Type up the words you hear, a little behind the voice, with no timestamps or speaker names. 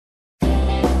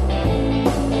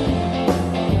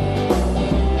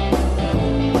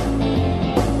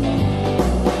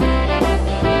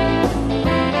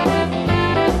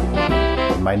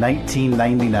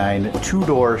1999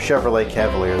 two-door Chevrolet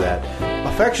Cavalier that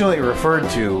affectionately referred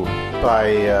to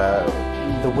by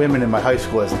the women in my high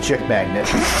school as a chick magnet.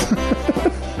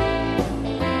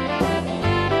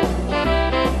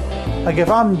 Like, if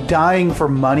I'm dying for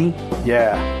money...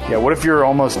 Yeah. What if you're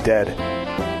almost dead?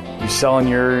 You selling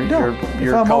your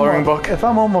coloring book? If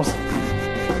I'm almost...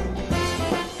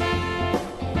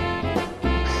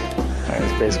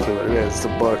 That's basically what it is. It's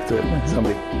a book that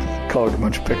somebody colored a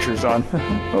bunch of pictures on.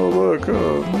 Oh, look.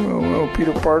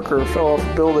 Peter Parker fell off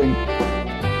a building.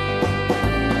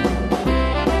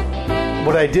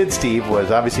 What I did, Steve,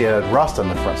 was obviously it had rust on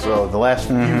the front. So the last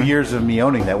few years of me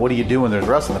owning that, what do you do when there's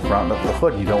rust on the front of the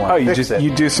hood? You don't want to fix it.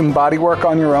 You do some body work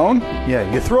on your own? Yeah,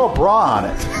 you throw a bra on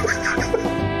it.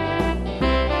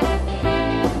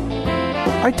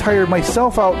 I tired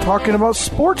myself out talking about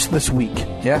sports this week.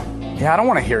 Yeah, I don't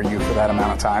want to hear you for that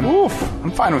amount of time. Oof.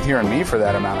 I'm fine with hearing me for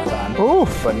that amount of time.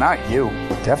 Oof. But not you.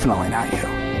 Definitely not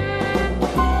you.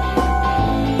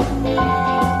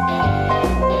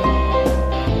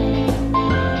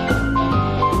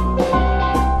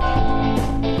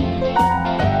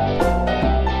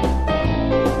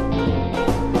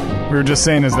 We were just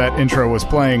saying as that intro was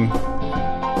playing,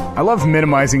 I love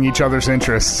minimizing each other's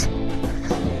interests.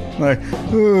 Like,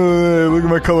 look at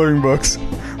my coloring books.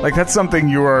 Like, that's something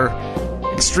you are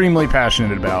extremely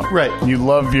passionate about. Right. You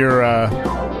love your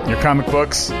comic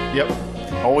books. Yep.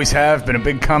 Always have been a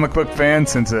big comic book fan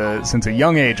since a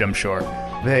young age, I'm sure.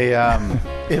 They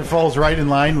it falls right in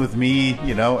line with me,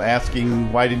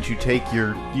 asking why didn't you take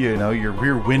your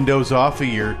rear windows off of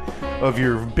your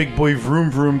big boy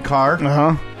vroom vroom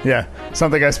car. Yeah,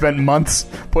 something I spent months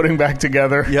putting back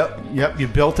together. Yep. You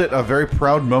built it. A very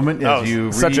proud moment as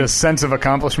you such a sense of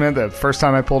accomplishment. The first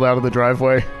time I pulled out of the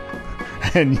driveway,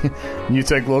 and you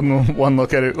take one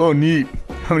look at it. Oh, neat!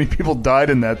 How many people died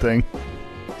in that thing?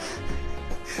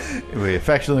 We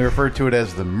affectionately refer to it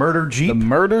as the murder Jeep. The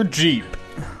murder Jeep.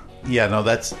 Yeah, no,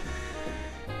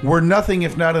 we're nothing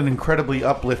if not an incredibly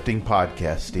uplifting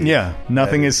podcast, Steve. Yeah,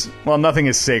 nothing is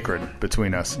sacred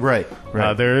between us. Right.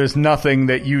 There is nothing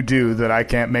that you do that I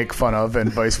can't make fun of,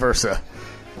 and vice versa.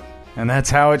 And that's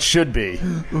how it should be.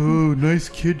 Oh, nice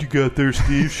kid you got there,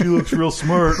 Steve. She looks real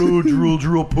smart. Oh,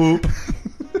 drool, poop.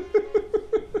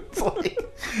 It's like,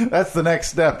 that's the next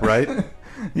step, right?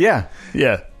 Yeah.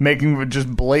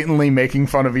 Just blatantly making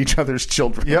fun of each other's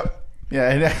children. Yep.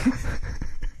 Yeah.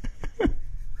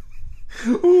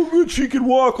 Oh, good, she can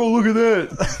walk. Oh, look at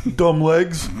that. Dumb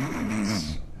legs.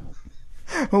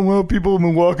 Oh, well, people have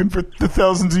been walking for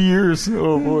thousands of years.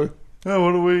 Oh, boy. Oh,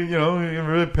 what do we,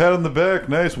 really pat on the back.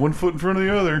 Nice, one foot in front of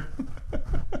the other.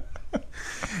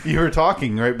 You were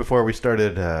talking right before we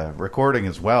started recording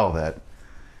as well that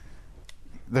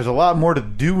there's a lot more to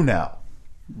do now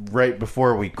right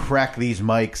before we crack these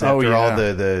mics after all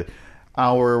the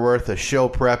hour worth of show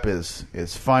prep is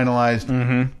finalized.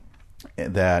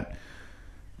 Mm-hmm. That...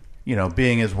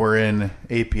 being as we're in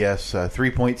APS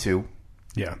 3.2.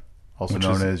 Yeah. Also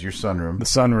known as your sunroom. The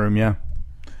sunroom, yeah.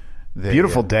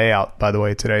 Beautiful day out, by the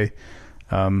way, today.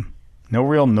 No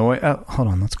real noise. Hold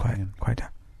on, let's quiet down.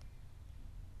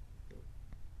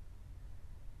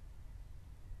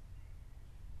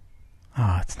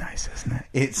 Oh, it's nice, isn't it?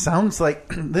 It sounds like...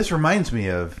 This reminds me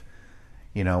of,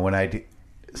 when I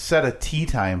set a tea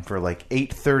time for like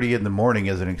 8:30 in the morning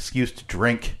as an excuse to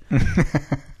drink.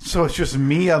 So it's just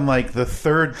me on like the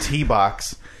third tee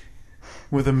box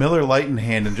with a Miller Lite in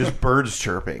hand and just birds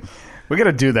chirping. We got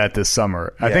to do that this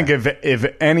summer. Yeah. I think if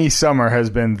any summer has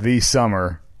been the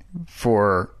summer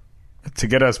to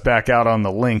get us back out on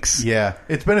the links. Yeah,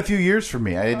 it's been a few years for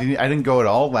me. I didn't go at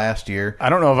all last year. I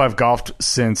don't know if I've golfed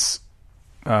since.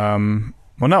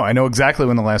 Well, no, I know exactly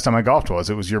when the last time I golfed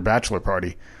was. It was your bachelor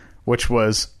party, which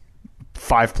was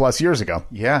 5+ years ago.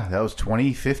 Yeah, that was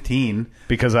 2015.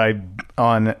 Because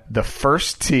on the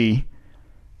first tee,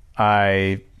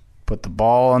 I put the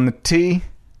ball on the tee,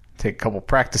 take a couple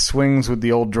practice swings with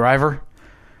the old driver,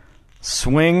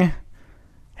 swing,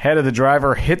 head of the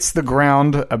driver hits the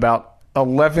ground about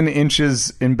 11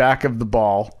 inches in back of the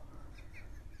ball.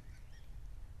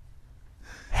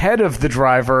 Head of the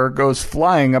driver goes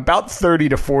flying about 30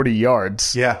 to 40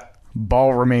 yards. Yeah.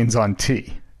 Ball remains on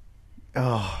tee.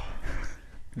 Oh,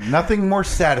 nothing more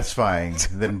satisfying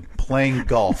than playing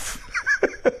golf.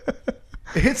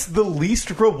 It's the least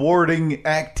rewarding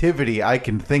activity I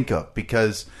can think of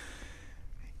because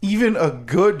even a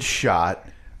good shot,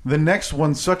 the next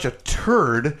one's such a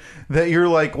turd that you're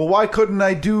like, well, why couldn't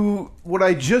I do what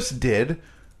I just did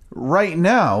right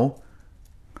now?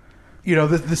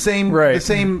 The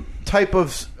same type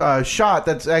of shot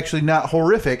that's actually not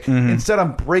horrific. Mm-hmm. Instead,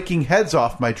 I'm breaking heads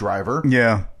off my driver.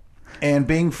 Yeah. and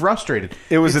being frustrated.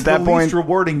 It was It's at that the point least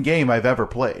rewarding game I've ever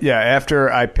played. Yeah,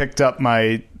 after I picked up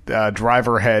my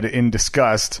driver head in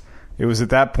disgust, it was at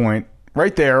that point,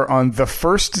 right there on the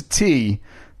first tee,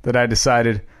 that I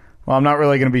decided, well, I'm not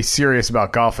really going to be serious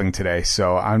about golfing today,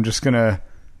 so I'm just going to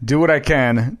do what I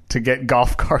can to get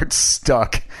golf carts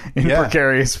stuck in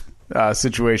precarious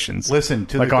situations. Listen,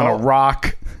 to like the on a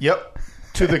rock. Yep.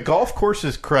 To the golf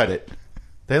course's credit,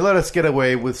 they let us get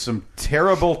away with some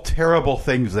terrible, terrible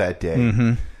things that day.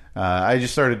 Mm-hmm. I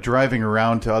just started driving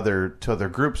around to other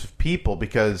groups of people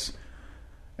because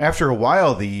after a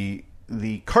while, the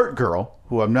cart girl,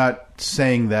 who I'm not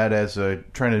saying that as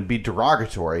trying to be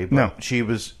derogatory, but no.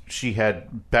 she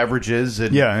had beverages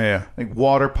and like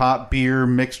water, pop, beer,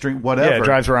 mixed drink, whatever. Yeah,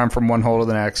 drives around from one hole to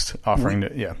the next, offering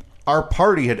to Our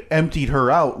party had emptied her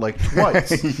out like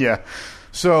twice. Yeah.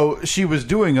 So she was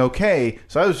doing okay.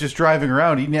 So I was just driving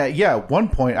around. Yeah, at one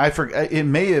point, I forgot, it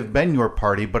may have been your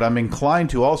party, but I'm inclined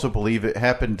to also believe it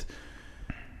happened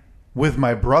with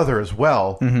my brother as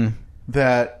well,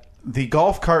 that the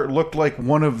golf cart looked like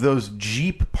one of those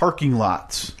Jeep parking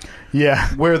lots. Yeah.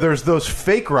 Where there's those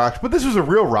fake rocks, but this was a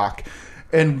real rock,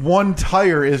 and one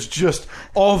tire is just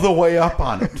all the way up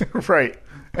on it. Right.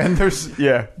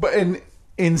 And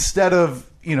instead of,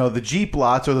 the Jeep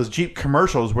lots or those Jeep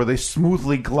commercials where they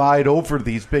smoothly glide over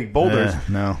these big boulders,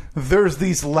 no. There's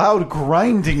these loud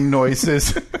grinding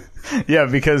noises. Yeah,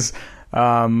 because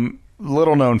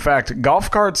little known fact, golf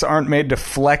carts aren't made to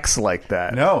flex like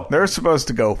that. No. They're supposed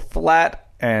to go flat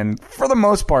and, for the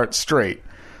most part, straight.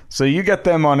 So you get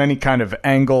them on any kind of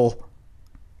angle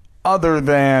other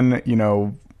than,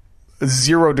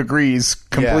 0 degrees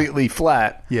completely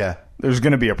flat. Yeah. There's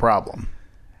going to be a problem.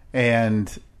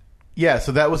 And, yeah,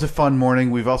 so that was a fun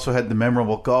morning. We've also had the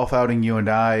memorable golf outing, you and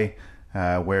I,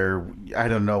 where I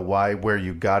don't know where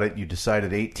you got it. You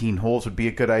decided 18 holes would be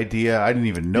a good idea. I didn't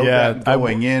even know that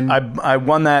going in. I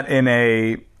won that in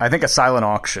I think a silent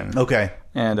auction. Okay.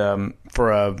 And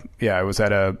I was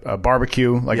at a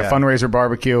barbecue, a fundraiser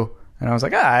barbecue, and I was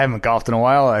like, I haven't golfed in a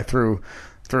while. I threw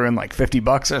in like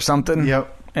 $50 or something.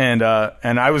 Yep. And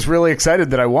I was really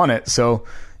excited that I won it. So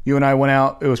you and I went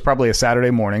out. It was probably a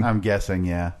Saturday morning. I'm guessing,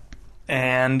 yeah.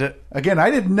 And again,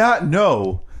 I did not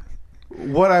know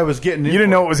what I was getting into. You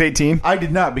didn't know it was 18? I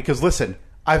did not, because listen,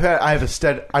 I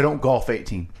don't golf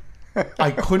 18.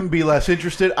 I couldn't be less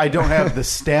interested. I don't have the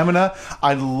stamina.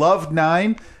 I love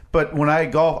 9, but when I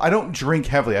golf, I don't drink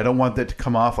heavily. I don't want that to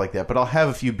come off like that, but I'll have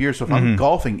a few beers. So if I'm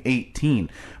golfing 18,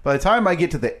 by the time I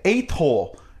get to the 8th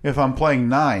hole, if I'm playing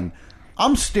 9,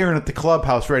 I'm staring at the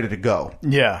clubhouse ready to go.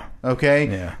 Yeah. Okay?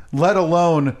 Yeah. Let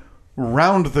alone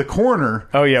round the corner.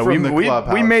 Oh, yeah. From the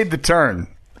clubhouse. We made the turn.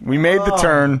 We made the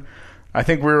turn. I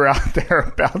think we were out there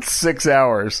about 6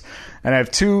 hours, and I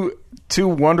have two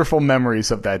wonderful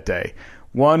memories of that day.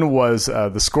 One was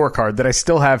the scorecard that I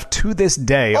still have to this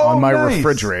day on my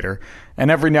refrigerator,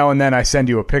 and every now and then I send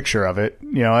you a picture of it.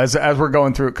 As we're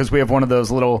going through it, because we have one of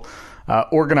those little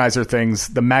organizer things,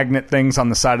 the magnet things on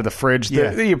the side of the fridge.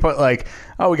 That you put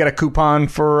we got a coupon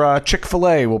for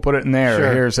Chick-fil-A. We'll put it in there.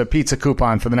 Sure. Here's a pizza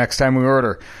coupon for the next time we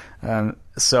order.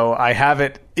 So I have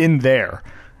it in there.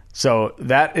 So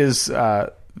that is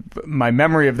my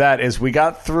memory of that is we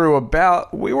got through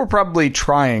we were probably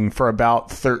trying for about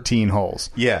 13 holes.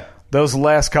 Yeah. Those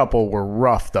last couple were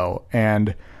rough, though.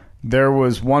 And there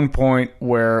was one point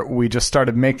where we just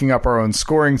started making up our own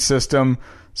scoring system.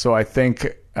 So I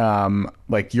think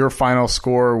your final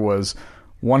score was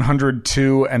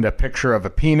 102 and a picture of a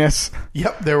penis.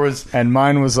 Yep, there was. And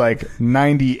mine was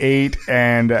 98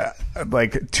 and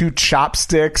 2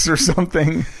 chopsticks or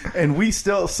something. And we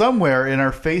still, somewhere in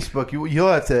our Facebook, you'll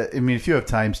have to, if you have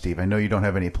time, Steve, I know you don't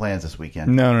have any plans this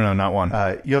weekend. No, not one.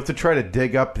 You have to try to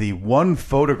dig up the one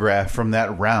photograph from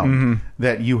that round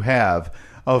that you have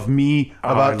of me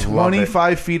about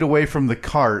 25 feet away from the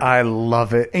cart. I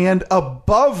love it. And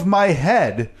above my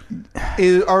head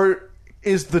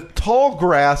is the tall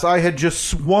grass I had just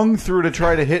swung through to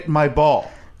try to hit my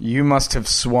ball. You must have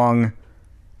swung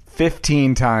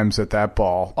 15 times at that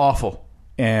ball. Awful.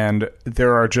 And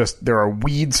there are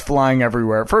weeds flying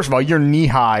everywhere. First of all, you're knee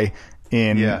high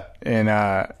in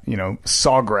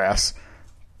sawgrass.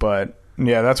 But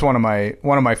yeah, that's one of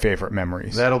my favorite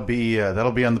memories. That'll be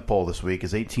on the poll this week.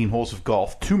 Is 18 holes of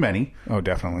golf too many? Oh,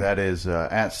 definitely. That is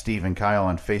at Steve and Kyle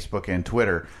on Facebook and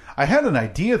Twitter. I had an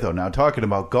idea, though, now talking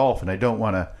about golf, and I don't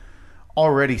want to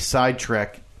already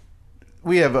sidetrack.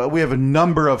 We have a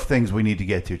number of things we need to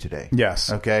get to today.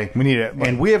 Yes. Okay? We need it.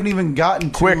 And we haven't even gotten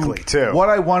to quickly, too. What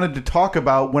I wanted to talk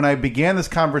about when I began this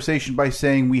conversation by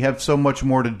saying we have so much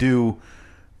more to do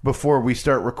before we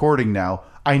start recording now.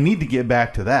 I need to get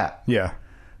back to that. Yeah.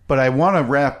 But I want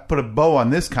to put a bow on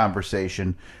this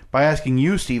conversation by asking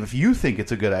you, Steve, if you think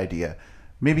it's a good idea.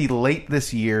 Maybe late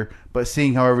this year, but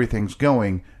seeing how everything's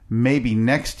going, maybe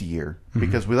next year,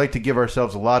 because we like to give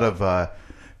ourselves a lot of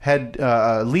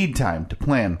lead time to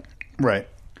plan. Right.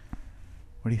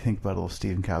 What do you think about a little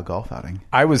Steve and Kyle golf outing?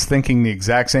 I was thinking the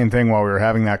exact same thing while we were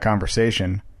having that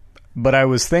conversation. But I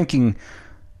was thinking,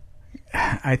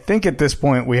 I think at this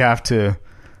point we have to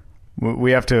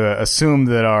assume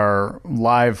that our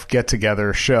live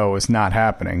get-together show is not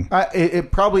happening.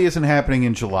 It probably isn't happening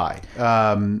in July.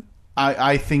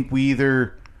 I think we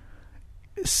either...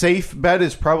 Safe bet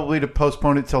is probably to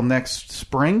postpone it till next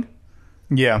spring.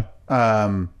 Yeah.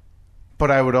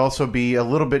 But I would also be a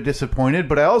little bit disappointed.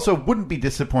 But I also wouldn't be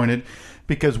disappointed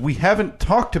because we haven't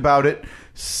talked about it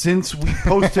since we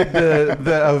posted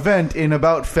the event in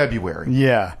about February.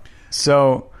 Yeah.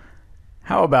 So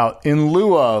how about in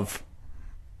lieu of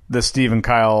the Steve and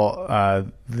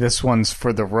Kyle, this one's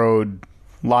for the road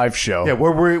live show. Yeah,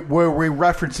 where we're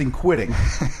referencing quitting.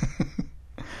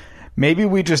 Maybe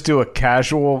we just do a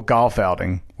casual golf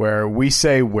outing where we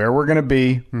say where we're going to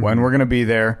be, when we're going to be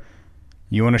there.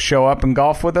 You want to show up and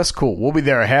golf with us? Cool. We'll be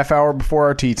there a half hour before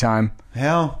our tee time.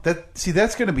 Hell,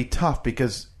 that's going to be tough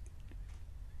because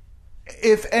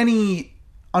if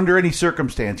under any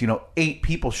circumstance, 8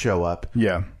 people show up,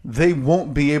 yeah, they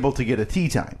won't be able to get a tee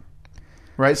time.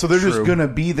 Right? So they're True. just going to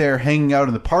be there hanging out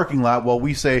in the parking lot while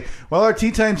we say, well, our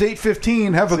tee time's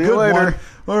 8:15. Have a See you good later. one.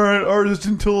 All right, ours is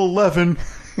until 11.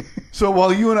 So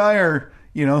while you and I are,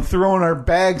 throwing our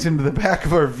bags into the back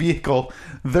of our vehicle,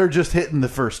 they're just hitting the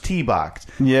first tee box.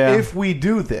 Yeah. If we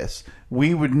do this,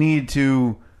 we would need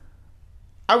to,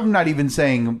 I'm not even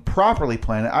saying properly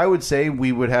plan it. I would say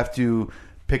we would have to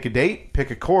pick a date, pick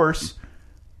a course,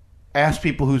 ask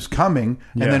people who's coming,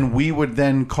 and then we would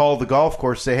then call the golf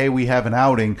course, say, hey, we have an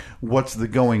outing. What's the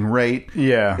going rate?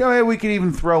 Yeah. We could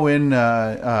even throw in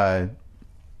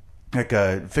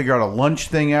figure out a lunch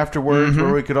thing afterwards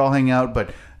where we could all hang out,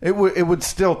 but it would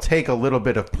still take a little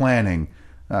bit of planning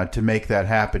to make that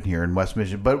happen here in West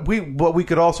Michigan. But we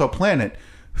could also plan it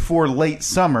for late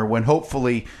summer when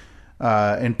hopefully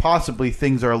and possibly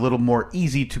things are a little more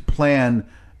easy to plan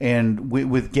and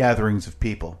with gatherings of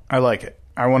people. I like it.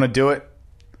 I want to do it.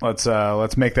 Let's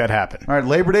make that happen. All right,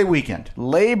 Labor Day weekend.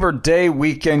 Labor Day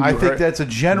weekend. I think that's a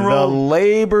general... The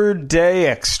Labor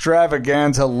Day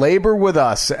extravaganza. Labor with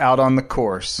us out on the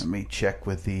course. Let me check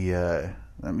the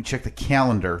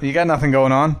calendar. You got nothing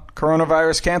going on?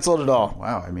 Coronavirus canceled it all.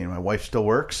 Wow, my wife still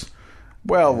works.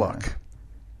 Well, look.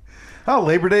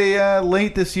 Labor Day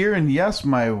late this year, and yes,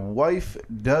 my wife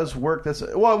does work.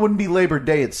 It wouldn't be Labor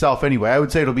Day itself anyway. I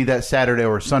would say it'll be that Saturday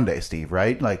or Sunday, Steve,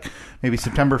 right? Like maybe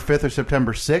September 5th or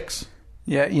September 6th?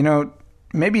 Yeah,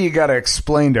 maybe you got to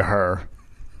explain to her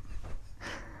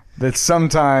that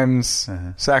sometimes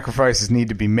sacrifices need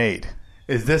to be made.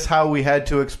 Is this how we had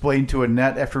to explain to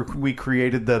Annette after we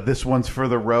created This One's for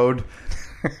the Road?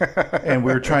 And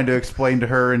we were trying to explain to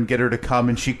her and get her to come,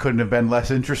 and she couldn't have been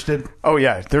less interested? Oh,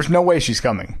 yeah. There's no way she's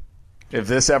coming. If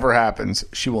this ever happens,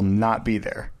 she will not be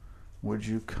there. Would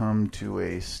you come to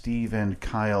a Steve and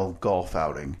Kyle golf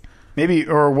outing? Maybe,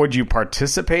 or would you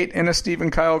participate in a Steve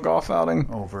and Kyle golf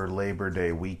outing? Over Labor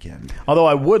Day weekend. Although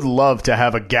I would love to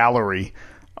have a gallery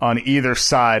on either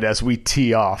side as we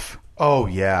tee off. Oh,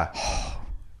 yeah.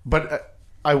 But...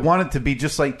 I want it to be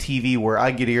just like TV where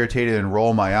I get irritated and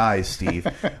roll my eyes, Steve,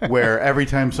 where every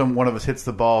time one of us hits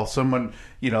the ball, someone,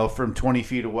 from 20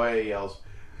 feet away yells,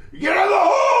 "Get in the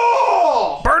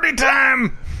hole! Birdie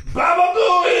time! Baba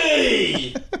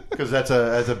Booey!" Because that's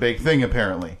a big thing,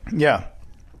 apparently. Yeah.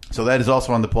 So that is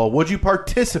also on the poll. Would you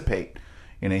participate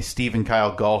in a Steve and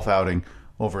Kyle golf outing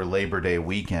over Labor Day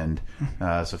weekend?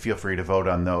 So feel free to vote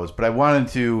on those. But I wanted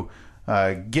to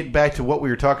get back to what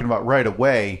we were talking about right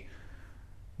away,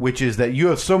 which is that you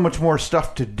have so much more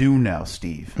stuff to do now,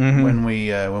 Steve. When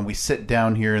we sit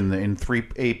down here in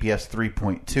APS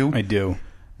 3.2, I do.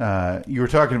 You were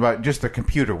talking about just the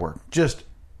computer work, just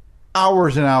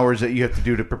hours and hours that you have to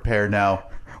do to prepare now.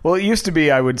 Well, it used to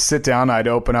be I would sit down, I'd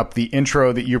open up the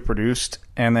intro that you produced,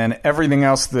 and then everything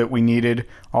else that we needed,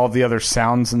 all the other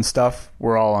sounds and stuff,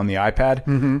 were all on the iPad.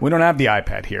 We don't have the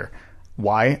iPad here.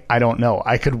 Why? I don't know.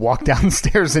 I could walk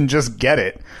downstairs and just get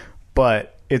it,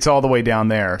 but it's all the way down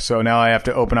there. So now I have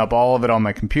to open up all of it on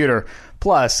my computer.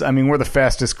 Plus, we're the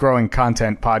fastest growing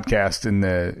content podcast in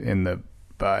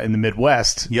the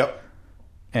Midwest. Yep.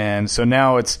 And so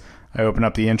now I open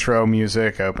up the intro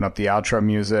music, I open up the outro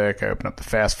music, I open up the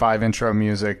Fast 5 intro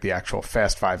music, the actual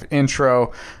Fast 5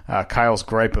 intro, Kyle's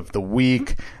Gripe of the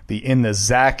Week, the In the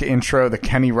Zach intro, the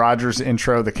Kenny Rogers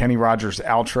intro, the Kenny Rogers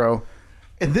outro.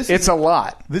 And it's a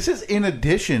lot. This is in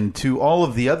addition to all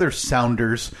of the other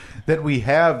sounders that we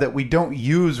have that we don't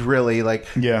use really. Like,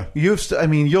 Yeah.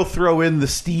 you'll throw in the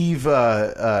Steve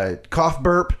cough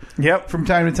burp Yep. from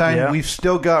time to time. Yeah. We've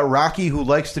still got Rocky, who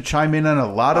likes to chime in on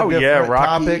a lot of different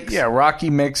Rocky, topics. Yeah, Rocky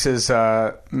makes his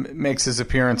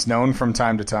appearance known from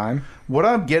time to time. What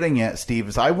I'm getting at, Steve,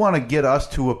 is I want to get us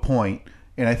to a point,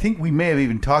 and I think we may have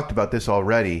even talked about this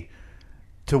already,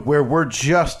 to where we're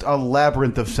just a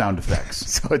labyrinth of sound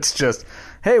effects. So it's just,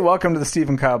 hey, welcome to the Steve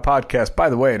and Kyle podcast. By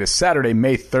the way, it is Saturday,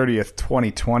 May 30th,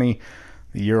 2020,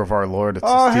 the year of our Lord. It's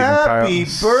the Steve and Kyle. Happy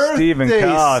birthday, Steve and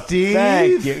Kyle. Steve.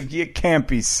 Thank you. You can't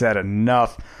be said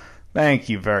enough. Thank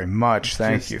you very much.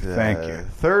 Thank you.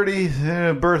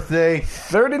 30th birthday.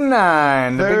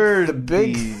 39. The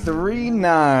big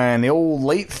 39. The old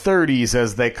late 30s,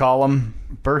 as they call them.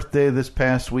 Birthday this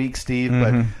past week, Steve.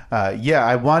 But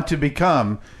I want to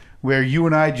become where you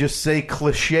and I just say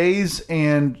cliches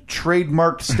and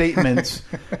trademarked statements,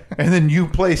 and then you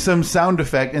play some sound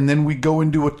effect, and then we go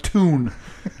into a tune.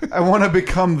 I want to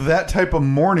become that type of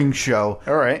morning show.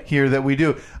 All right. Here that we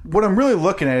do. What I'm really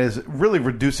looking at is really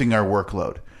reducing our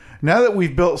workload. Now that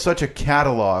we've built such a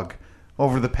catalog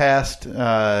over the past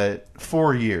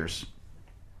 4 years,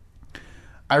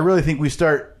 I really think we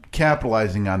start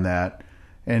capitalizing on that.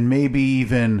 And maybe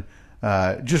even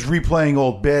just replaying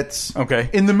old bits. Okay.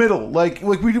 In the middle. Like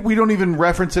we don't even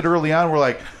reference it early on. We're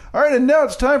like, all right, and now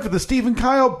it's time for the Steve and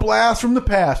Kyle blast from the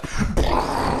past.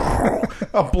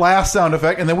 A blast sound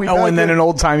effect. And then and then an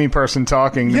old-timey person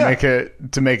talking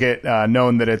to make it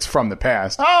known that it's from the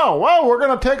past. Oh, well, we're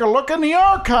going to take a look in the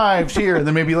archives here. And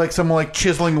then maybe like someone like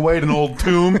chiseling away at an old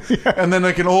tomb. And then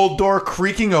like an old door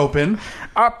creaking open.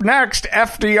 Up next,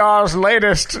 FDR's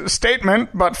latest statement,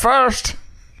 but first...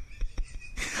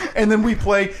 And then we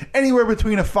play anywhere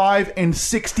between a 5 and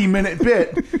 60-minute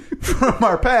bit from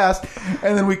our past.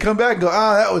 And then we come back and go,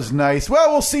 that was nice.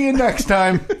 Well, we'll see you next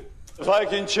time. If I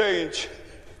can change,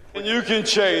 and you can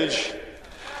change.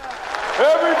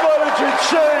 Everybody can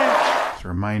change. It's a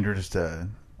reminder just to...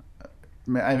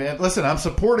 listen, I'm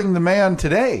supporting the man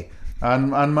today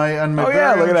on my look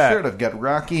at that. shirt. I've got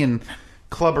Rocky and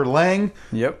Clubber Lang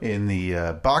in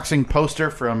the boxing poster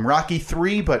from Rocky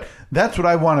 3, but that's what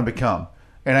I want to become.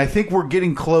 And I think we're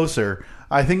getting closer.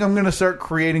 I think I'm going to start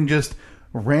creating just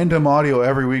random audio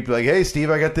every week. Like, hey,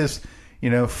 Steve, I got this,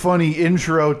 funny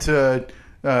intro to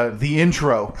the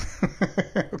intro.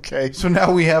 Okay. So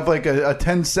now we have like a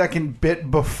 10-second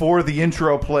bit before the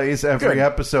intro plays every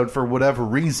episode for whatever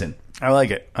reason. I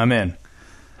like it. I'm in.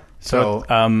 So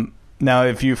now,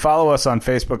 if you follow us on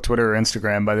Facebook, Twitter, or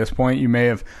Instagram, by this point, you may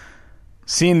have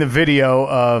seen the video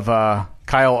of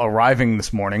Kyle arriving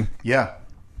this morning. Yeah.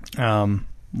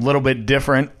 Little bit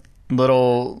different.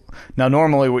 Now,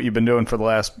 normally what you've been doing for the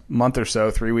last month or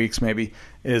so, 3 weeks maybe,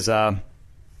 is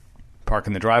park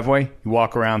in the driveway. You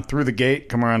walk around through the gate,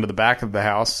 come around to the back of the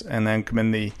house, and then come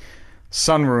in the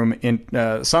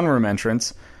sunroom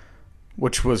entrance,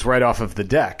 which was right off of the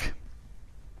deck.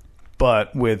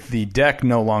 But with the deck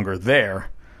no longer there,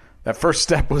 that first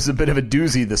step was a bit of a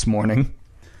doozy this morning.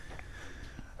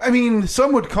 I mean,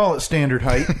 some would call it standard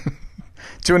height.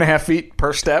 2.5 feet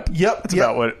per step. Yep. That's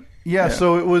about what... Yeah,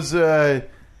 so it was... it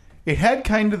had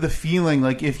kind of the feeling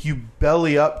like if you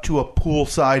belly up to a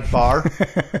poolside bar,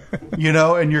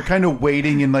 and you're kind of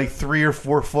wading in like 3 or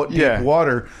 4 foot deep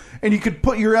water, and you could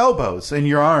put your elbows and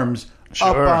your arms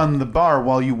up on the bar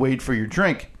while you wait for your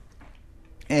drink.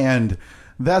 And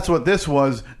that's what this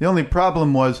was. The only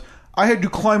problem was I had to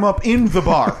climb up in the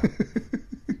bar.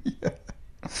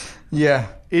 Yeah.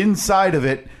 Inside of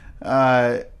it.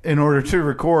 In order to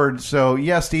record. So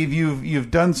yeah, Steve,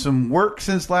 you've done some work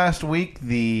since last week.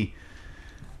 The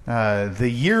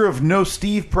year of no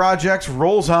Steve projects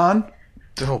rolls on.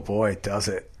 Oh boy, does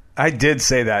it! I did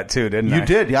say that too, didn't I? You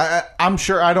did. Yeah, I'm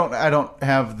sure. I don't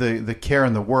have the care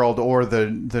in the world or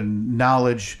the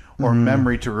knowledge or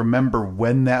memory to remember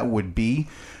when that would be.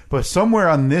 But somewhere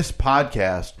on this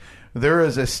podcast, there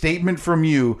is a statement from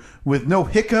you with no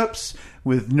hiccups,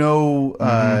 with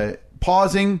no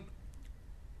pausing,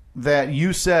 that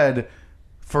you said,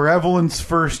 for Evelyn's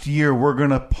first year, we're going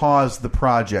to pause the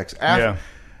projects.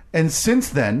 And since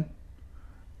then,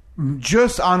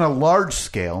 just on a large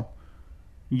scale,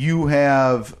 you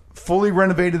have fully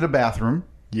renovated a bathroom.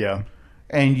 Yeah.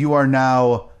 And you are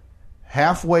now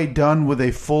halfway done with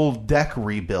a full deck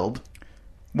rebuild.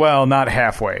 Well, not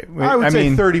halfway. I would say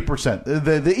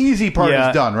 30%. The easy part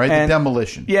is done, right? The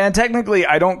demolition. Yeah, and technically,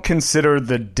 I don't consider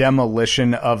the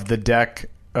demolition of the deck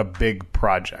a big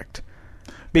project,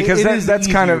 because that's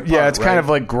kind of it's kind of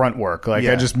like grunt work. Like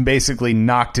I just basically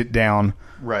knocked it down,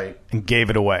 right, and gave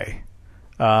it away.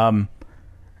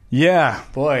 Yeah,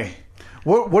 boy.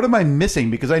 What am I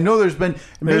missing? Because I know there's been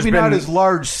not as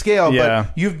large scale, Yeah.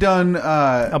 but you've done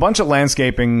A bunch of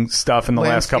landscaping stuff in the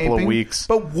last couple of landscaping. weeks.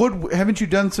 But haven't you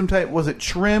done some type? Was it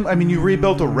trim? I mean, you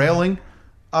rebuilt a railing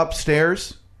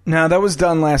upstairs. No, that was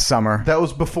done last summer. That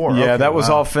was before. Yeah, Okay, that was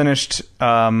wow. all finished.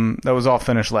 That was all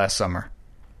finished last summer.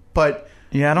 But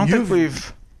Yeah, I don't think You've-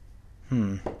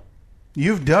 we've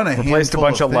you've done a replaced a handful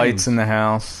bunch of things. lights in the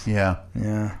house. Yeah,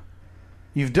 Yeah.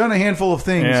 you've done a handful of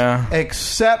things, Yeah.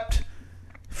 except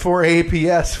for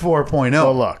APS 4.0.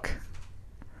 Well,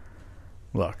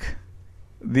 look.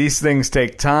 These things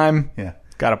take time. Yeah.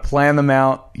 Got to plan them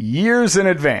out years in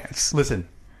advance. Listen,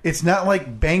 it's not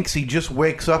like Banksy just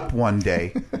wakes up one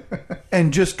day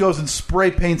and just goes and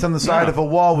spray paints on the side of a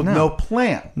wall with no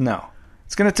plan. No.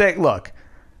 It's going to take, look,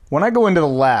 when I go into the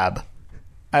lab,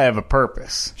 I have a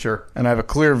purpose. Sure. And I have a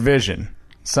clear vision.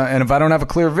 So, and if I don't have a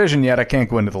clear vision yet, I can't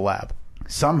go into the lab.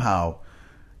 Somehow,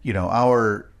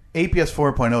 our APS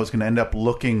 4.0 is going to end up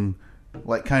looking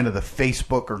like kind of the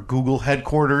Facebook or Google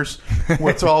headquarters,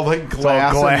 where it's all like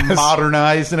glass, and glass.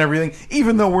 modernized and everything,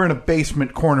 even though we're in a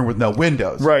basement corner with no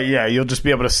windows. Right, yeah. You'll just be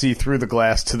able to see through the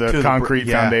glass to the concrete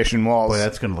yeah. foundation walls. Boy,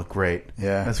 that's going to look great.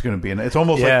 Yeah. That's going to be it's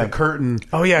almost Yeah. like the curtain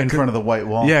in front of the white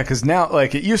wall. Yeah, because now,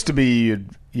 like, it used to be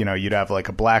you'd have like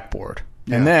a blackboard,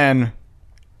 Yeah. and then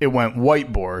it went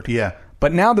whiteboard. Yeah.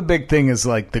 But now the big thing is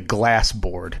like the glass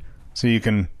board, so you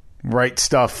can write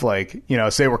stuff like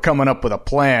say we're coming up with a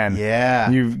plan.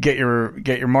 Yeah. You get your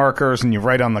markers and you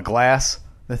write on the glass.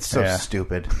 That's so Yeah.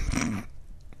 stupid.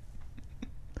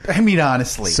 I mean,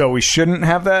 honestly. So we shouldn't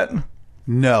have that.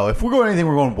 No, if we're going anything,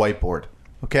 we're going whiteboard.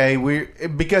 Okay,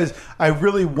 because I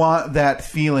really want that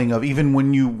feeling of even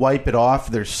when you wipe it off,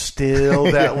 there's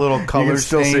still that little You color can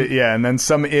still stain. see, yeah, and then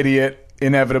some idiot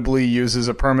inevitably uses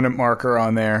a permanent marker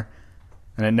on there,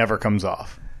 and it never comes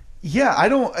off. Yeah,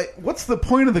 what's the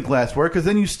point of the glassware? Because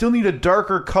then you still need a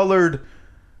darker colored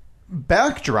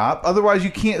backdrop. Otherwise,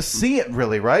 you can't see it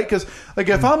really, right? Because like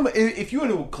if you had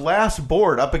a glass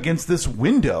board up against this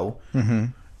window,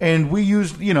 and we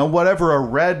used whatever, a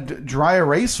red dry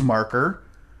erase marker,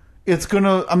 it's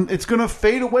gonna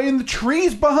fade away in the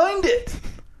trees behind it.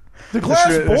 The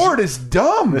glass board is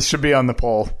dumb. This should be on the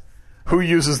poll. Who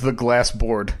uses the glass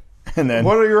board? And then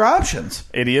What are your options?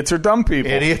 idiots or dumb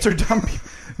people? Idiots or dumb people.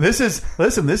 This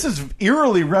is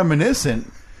eerily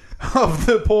reminiscent of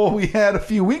the poll we had a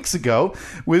few weeks ago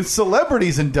with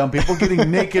celebrities and dumb people getting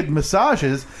naked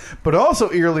massages, but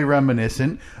also eerily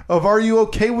reminiscent of Are You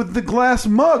Okay with the Glass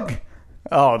Mug?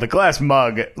 Oh, the glass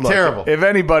mug. Look, Terrible. If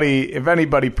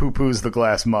anybody poo-poos the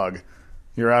glass mug,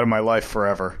 you're out of my life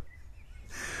forever.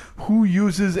 Who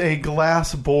uses a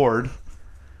glass board?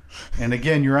 And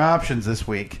again, your options this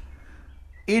week: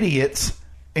 idiots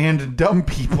and dumb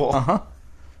people.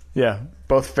 Yeah,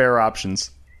 both fair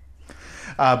options.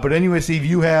 But anyway, Steve,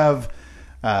 you have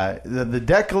the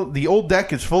deck. The old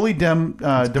deck is fully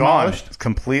demolished. Gone. It's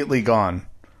completely gone.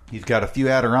 He's got a few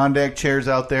Adirondack chairs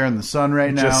out there in the sun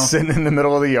right now, Just sitting in the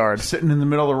middle of the yard. sitting in the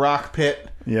middle of the rock pit.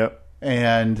 Yep.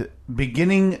 And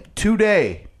beginning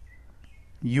today,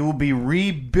 you will be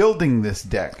rebuilding this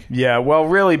deck. Yeah, well,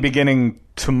 really beginning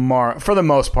tomorrow, for the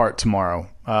most part tomorrow.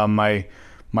 My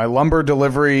lumber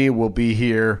delivery will be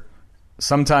here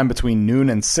sometime between noon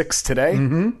and 6 today.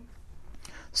 Mm-hmm.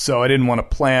 So I didn't want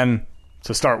to plan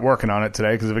to start working on it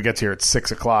today, because if it gets here at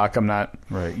 6 o'clock, I'm not...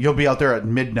 Right, you'll be out there at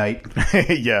midnight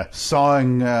Yeah.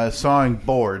 sawing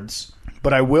boards.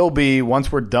 But I will be,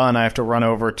 once we're done, I have to run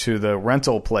over to the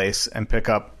rental place and pick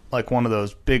up like one of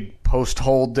those big post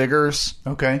hole diggers,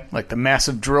 Okay. like the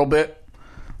massive drill bit.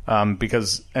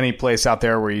 Because any place out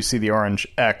there where you see the orange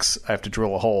X, I have to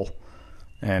drill a hole.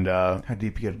 And How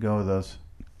deep you got to go with those?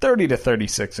 30 to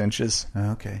 36 inches.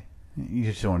 Okay. You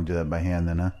just don't want to do that by hand,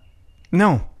 then, huh?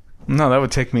 No, that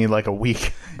would take me like a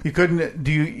week. You couldn't.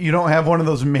 You don't have one of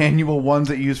those manual ones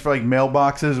that you use for like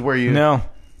mailboxes where you? No.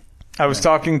 I was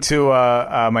talking to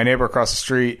my neighbor across the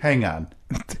street. Hang on.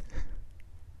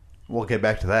 We'll get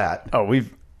back to that. Oh, we're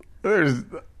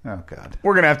Oh God.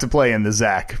 going to have to play in the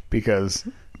Zach, because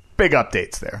big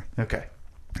updates there. Okay.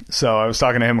 So I was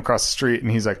talking to him across the street,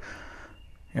 and he's like,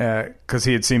 because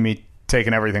he had seen me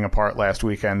taking everything apart last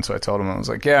weekend. So I told him, I was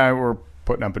like, yeah, we're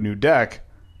putting up a new deck,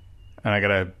 and I got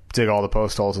to dig all the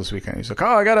post holes this weekend. He's like, oh,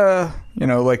 I got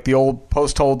to, like the old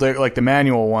post hole dig, like the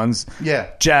manual ones. Yeah.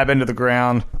 Jab into the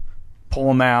ground, pull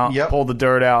them out, Yep. pull the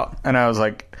dirt out. And I was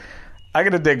like, I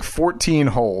got to dig 14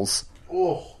 holes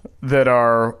that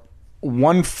are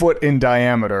 1 foot in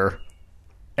diameter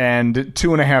and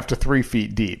 2.5 to 3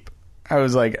 feet deep. I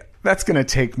was like, that's going to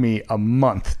take me a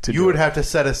month to do. You would have to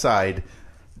set aside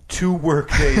 2 work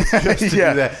days just to Yeah.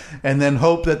 do that, and then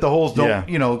hope that the holes don't,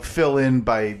 Yeah. fill in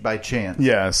by chance.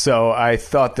 Yeah, so I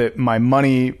thought that my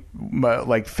money,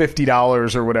 like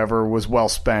 $50 or whatever, was well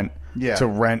spent Yeah. to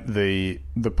rent the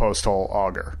post hole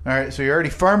auger. All right, so you're already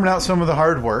farming out some of the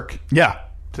hard work. Yeah,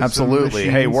 some absolutely.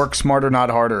 Hey, machines. work smarter, not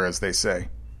harder, as they say.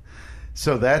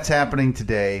 So that's happening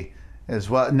today as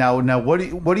well. Now, what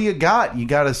do you got? You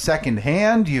got a second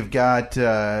hand. You've got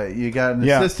an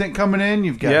Yeah. assistant coming in.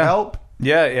 You've got Yeah. help.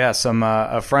 Yeah. Some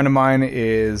a friend of mine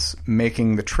is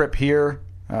making the trip here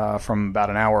from about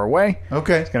an hour away.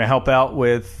 Okay. He's going to help out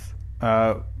with.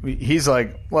 He's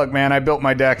like, look, man, I built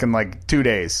my deck in like 2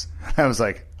 days. I was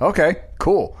like, okay,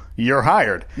 cool, you're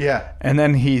hired. Yeah. And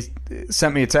then he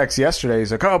sent me a text yesterday.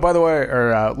 He's like, oh, by the way,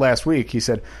 or last week, he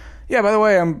said, yeah, by the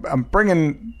way, I'm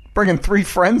bringing 3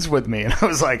 friends with me. And I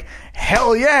was like,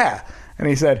 hell yeah. And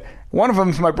he said, one of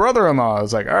them's my brother-in-law. I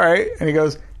was like, all right. And he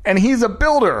goes, and he's a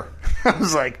builder. I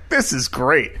was like, this is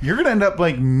great. You're gonna end up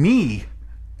like me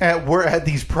at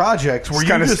these projects where Just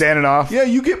you kinda standing off. Yeah,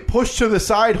 you get pushed to the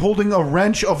side holding a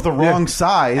wrench of the wrong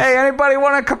size. Hey, anybody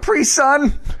want a Capri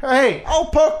Sun? Hey, I'll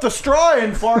poke the straw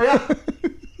in for you.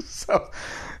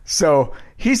 So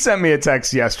he sent me a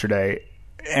text yesterday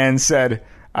and said,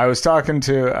 I was talking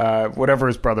to whatever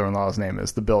his brother-in-law's name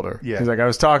is, the builder. Yeah. He's like, I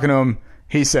was talking to him.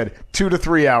 He said, 2 to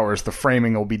 3 hours, the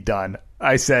framing will be done.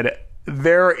 I said,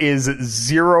 there is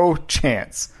 0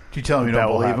 chance. Did you tell him you that don't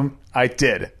will believe happen. him? I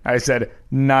did. I said,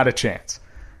 not a chance.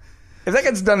 If that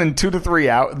gets done in 2 to 3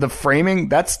 hours, the framing,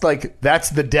 that's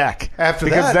the deck. After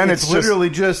because that, then it's literally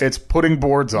just it's putting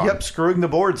boards on. Yep, screwing the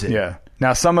boards in. Yeah.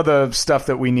 Now, some of the stuff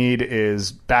that we need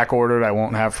is back ordered. I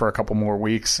won't have for a couple more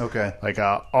weeks. Okay. Like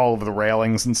all of the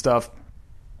railings and stuff.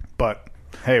 But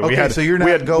hey, we Okay, had so you're not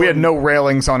we had going- no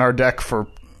railings on our deck for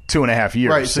 2.5 years.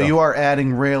 Right, so you are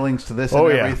adding railings to this and Oh,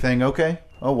 yeah. everything. Okay.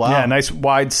 Oh wow. yeah, nice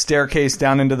wide staircase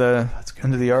down into the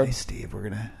yard. Hey, Steve, we're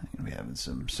gonna be having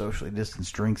some socially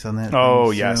distanced drinks on that. Oh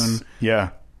thing yes, soon. yeah.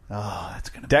 Oh, that's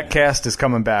gonna. Deckcast is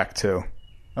coming back too.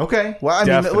 Okay. Well, I mean,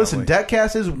 Definitely. listen,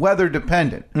 Deckcast is weather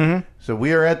dependent. Mm-hmm. So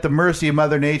we are at the mercy of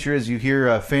Mother Nature as you hear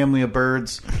a family of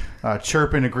birds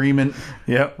chirp in agreement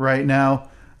Yep. right now.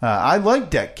 I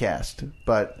like Deckcast,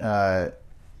 but,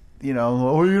 you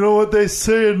know what they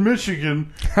say in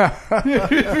Michigan.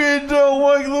 If you don't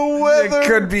like the weather. It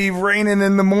could be raining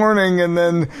in the morning and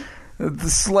then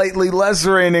slightly less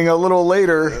raining a little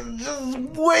later. Just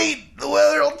wait. The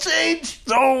weather will change.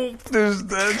 Oh,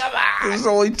 there's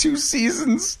only 2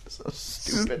 seasons. So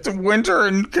stupid. It's winter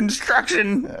and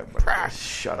construction.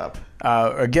 Shut up.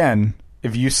 Again,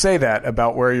 if you say that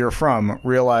about where you're from,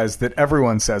 realize that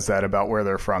everyone says that about where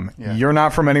they're from. Yeah. You're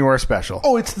not from anywhere special.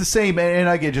 Oh, it's the same, and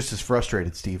I get just as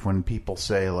frustrated, Steve, when people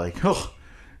say like, "Oh,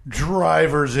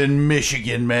 drivers in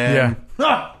Michigan, man,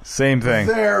 Same thing.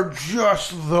 they're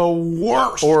just the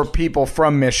worst." Or people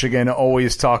from Michigan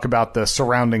always talk about the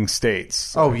surrounding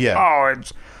states. oh yeah, Oh,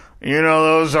 it's,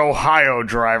 those Ohio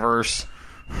drivers.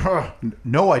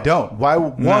 no, I don't. Why?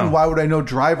 One, why would I know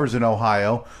drivers in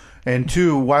Ohio? And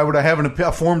 2, why would I have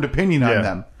a formed opinion on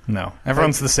them? No,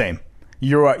 everyone's the same.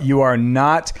 You are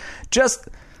not. Just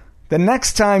the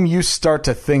next time you start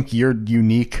to think you're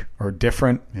unique or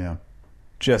different, Yeah.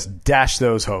 just dash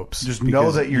those hopes. Just know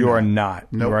because that you're you are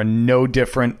not. not. Nope. You are no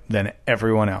different than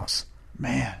everyone else.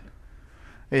 Man,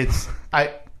 it's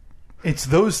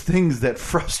those things that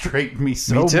frustrate me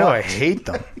so Me too. much. I hate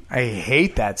them. I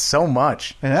hate that so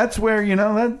much. And that's where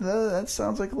that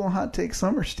sounds like a little hot take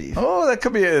summer, Steve. Oh, that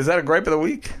could be. Is that a gripe of the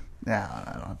week? Yeah,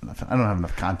 I don't have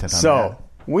enough content on So that.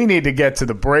 we need to get to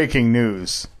the breaking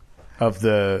news of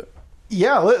the.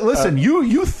 Yeah, listen,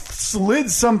 you slid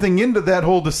something into that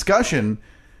whole discussion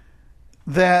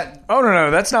that. Oh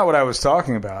no, that's not what I was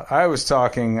talking about. I was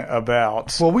talking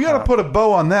about. Well, we got to put a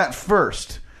bow on that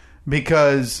first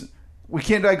because we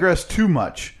can't digress too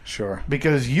much. Sure.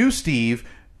 Because you, Steve,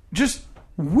 just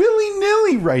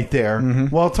willy-nilly right there, Mm-hmm.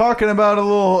 while talking about a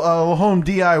little home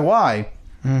DIY,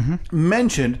 Mm-hmm.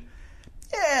 mentioned,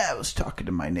 yeah, I was talking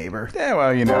to my neighbor. Yeah,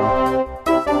 well,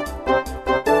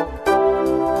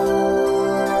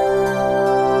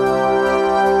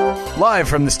 Live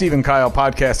from the Steve and Kyle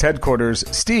podcast headquarters,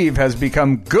 Steve has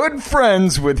become good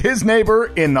friends with his neighbor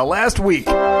in the last week.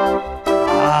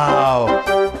 Wow.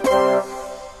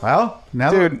 Well,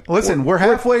 now, Dude, listen, we're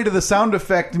halfway to the sound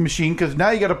effect machine because now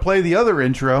you got to play the other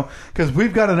intro because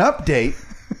we've got an update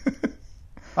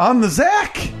on the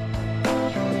Zach.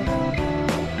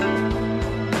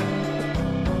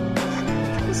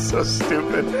 So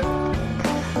stupid.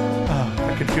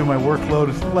 I could feel my workload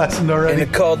is lessened already. In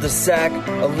a cul-de-sac,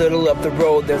 a little up the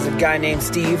road, there's a guy named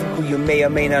Steve who you may or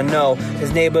may not know.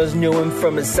 His neighbors knew him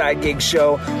from his side gig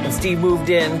show. When Steve moved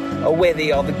in, away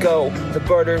they all go. The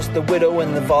birders, the widow,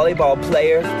 and the volleyball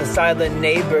players, the silent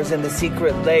neighbors and the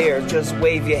secret layer. Just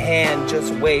wave your hand,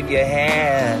 just wave your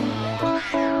hand.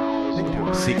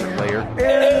 Secret layer.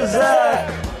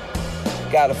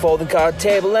 Got a folding card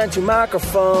table and 2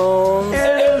 microphones.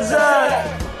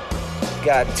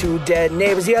 Got 2 dead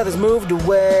neighbors, the others moved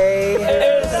away.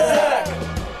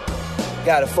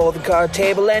 Got a folding card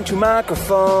table and 2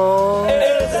 microphones.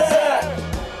 Got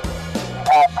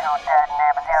 2 dead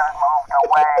neighbors, the others moved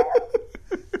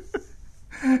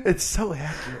away. It's so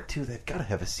accurate, too. They've got to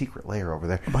have a secret layer over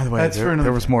there. By the way,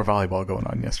 there was more volleyball going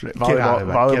on yesterday.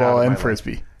 Volleyball and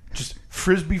frisbee. Just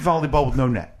frisbee volleyball with no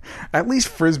net. At least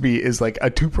frisbee is like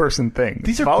a 2-person thing.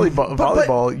 These are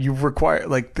volleyball. You require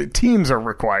the teams are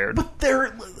required. But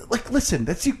they're like, listen,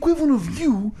 that's the equivalent of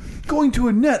you going to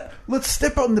a net. Let's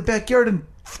step out in the backyard and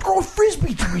throw a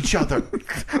frisbee to each other.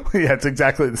 Yeah, it's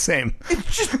exactly the same.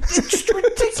 It's just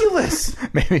ridiculous.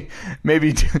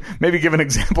 Maybe give an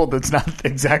example that's not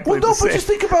exactly the same. But just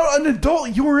think about an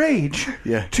adult your age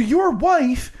to your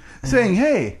wife saying,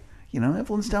 "Hey,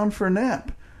 Evelyn's down for a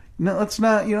nap. No, let's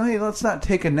not, let's not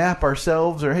take a nap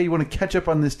ourselves, or hey, you want to catch up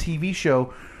on this TV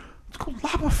show? Let's go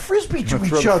lob a frisbee to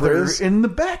each other in the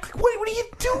back. Like, what are you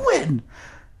doing?"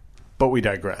 But we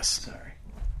digress. Sorry.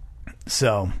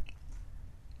 So,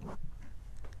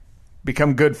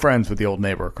 become good friends with the old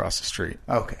neighbor across the street.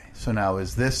 Okay, so now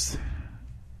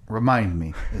remind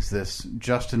me, is this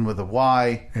Justin with a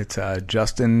Y? It's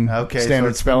Justin, okay,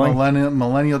 standard so spelling.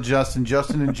 Millennial Justin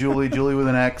and Julie with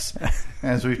an X,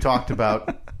 as we've talked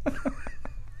about.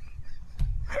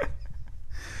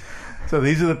 So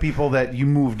these are the people that you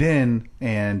moved in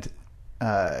and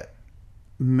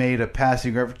made a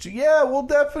passing reference to. Yeah, we'll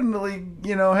definitely,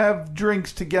 have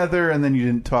drinks together, and then you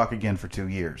didn't talk again for 2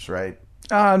 years, right?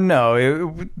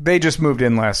 No, they just moved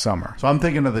in last summer. So I'm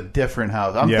thinking of the different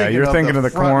house. You're thinking of the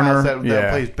front corner house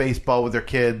that plays baseball with their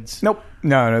kids. Nope.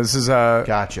 No, this is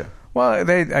Gotcha. Well,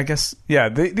 I guess, these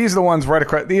are the ones right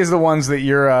across. These are the ones that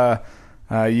you're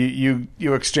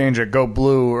you exchange a Go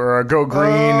Blue or a Go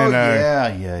Green.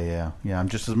 Yeah. I'm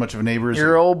just as much of a neighbor as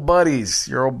your old buddies.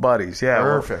 Yeah.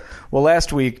 Perfect. Well,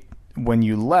 last week when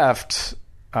you left,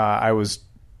 I was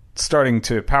starting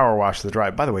to power wash the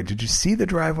drive. By the way, did you see the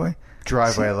driveway?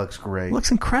 Driveway looks great. Looks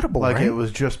incredible, like right? It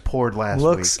was just poured last week.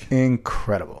 Looks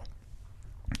incredible.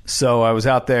 So I was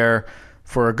out there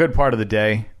for a good part of the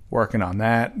day working on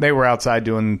that. They were outside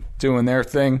doing their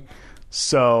thing.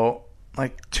 So,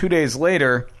 2 days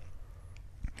later,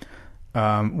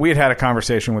 we had a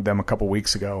conversation with them a couple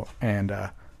weeks ago, and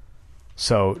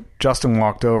so Justin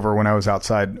walked over when I was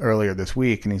outside earlier this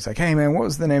week, and he's like, "Hey, man, what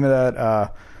was the name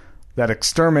of that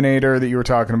exterminator that you were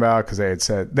talking about?" Because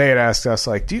they had asked us,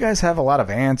 do you guys have a lot of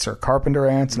ants or carpenter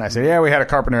ants? And I said, yeah, we had a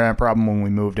carpenter ant problem when we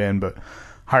moved in, but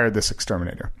hired this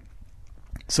exterminator.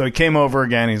 So he came over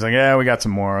again. He's like, yeah, we got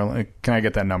some more. Can I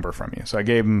get that number from you? So I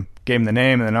gave him the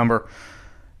name and the number.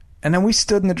 And then we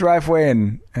stood in the driveway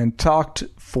and talked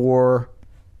for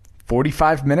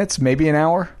 45 minutes, maybe an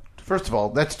hour. First of all,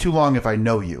 that's too long if I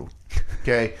know you.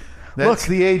 Okay? That's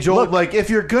the age-old. If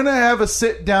you're going to have a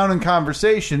sit-down and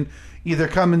conversation, either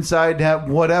come inside and have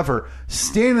whatever.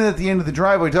 Standing at the end of the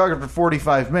driveway talking for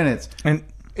 45 minutes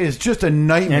is just a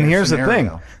nightmare. And here's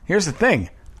scenario. the thing.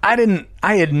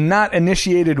 I had not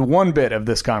initiated one bit of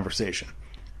this conversation.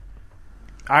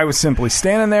 I was simply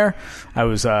standing there. I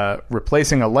was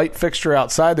replacing a light fixture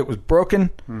outside that was broken.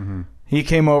 Mm-hmm. He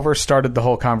came over, started the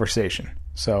whole conversation.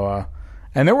 So,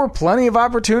 and there were plenty of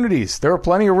opportunities. There were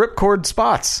plenty of ripcord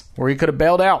spots where he could have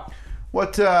bailed out. He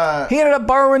ended up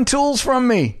borrowing tools from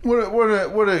me.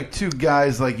 What are two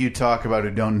guys like you talk about who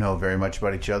don't know very much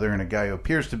about each other, and a guy who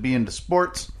appears to be into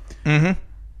sports,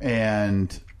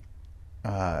 and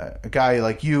a guy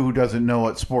like you who doesn't know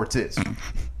what sports is?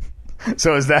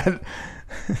 So is that...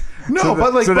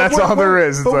 No, so that's all there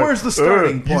is. But where's the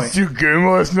starting point? Did you see a game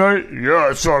last night? Yeah,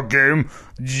 I saw a game.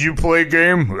 Did you play a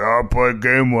game? Yeah, I played a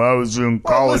game when I was in college.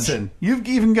 Well, listen, you've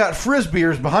even got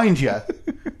frisbeers behind you.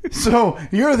 So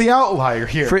you're the outlier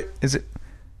here. Is it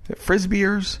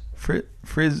frisbeers?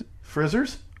 Frizzers?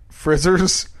 Frizzers?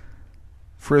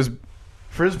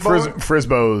 Frisbos.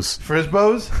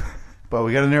 Frisbos? But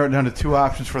we got to narrow it down to two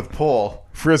options for the poll.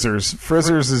 Frizzers.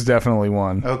 Frizzers is definitely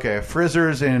one. Okay,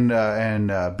 frizzers and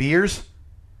beers?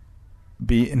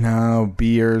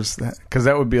 Beers. Because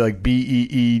that would be like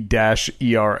BEE-ERS.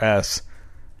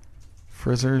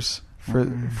 Frizzers?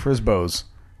 Frisbos.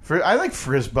 I like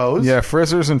Frisbos. Yeah,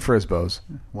 frizzers and frisbos.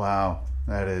 Wow.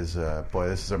 That is, boy,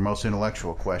 this is our most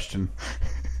intellectual question.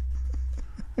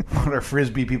 What are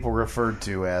Frisbee people referred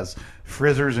to as?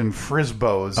 Frizzers and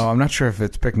Frisbos. Oh, I'm not sure if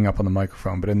it's picking up on the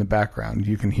microphone, but in the background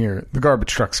you can hear the garbage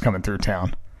trucks coming through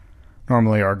town.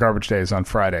 Normally our garbage day is on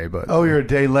Friday, but... Oh, you're a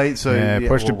day late, so... Yeah, I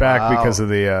pushed it back because of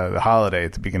the holiday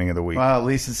at the beginning of the week. Well, at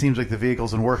least it seems like the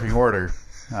vehicle's in working order.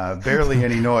 Barely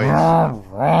any noise.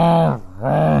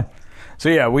 So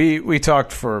yeah, we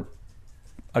talked for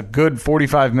a good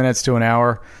 45 minutes to an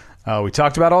hour. We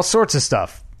talked about all sorts of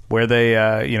stuff. Where they,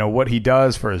 what he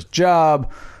does for his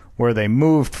job, where they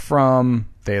moved from.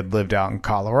 They had lived out in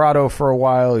Colorado for a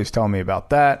while. He was telling me about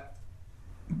that.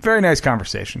 Very nice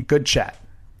conversation. Good chat.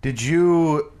 Did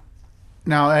you,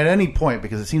 now at any point,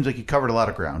 because it seems like you covered a lot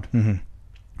of ground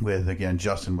with, again,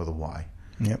 Justin with a Y.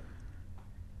 Yep.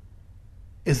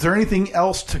 Is there anything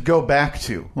else to go back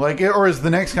to? Like, or is the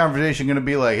next conversation going to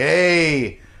be like,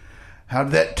 hey, how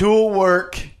did that tool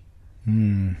work?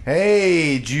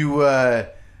 Hey, did you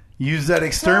use that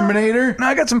exterminator? No,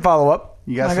 I got some follow-up.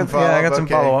 You got some follow-up? Yeah, I got some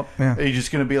follow-up. Yeah. Are you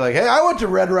just going to be like, hey, I went to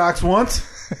Red Rocks once.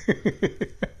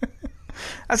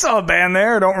 I saw a band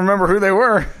there. I don't remember who they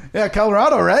were. Yeah,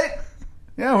 Colorado, right?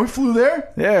 Yeah, we flew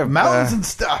there. Yeah. Mountains and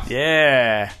stuff.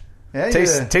 Yeah. Yeah,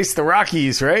 Taste the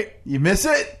Rockies, right? You miss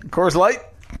it? Coors Light?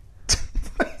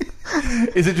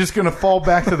 Is it just going to fall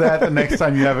back to that the next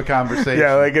time you have a conversation?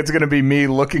 Yeah, like it's going to be me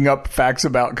looking up facts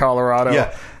about Colorado.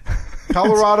 Yeah.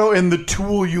 Colorado and the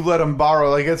tool you let him borrow.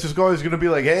 Like, it's just always going to be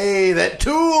like, hey, that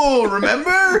tool,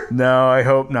 remember? No, I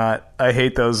hope not. I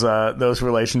hate those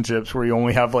relationships where you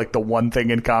only have like the one thing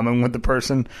in common with the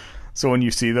person. So when you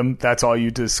see them, that's all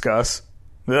you discuss.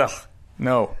 Ugh,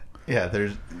 no. Yeah,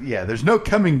 there's no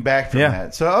coming back from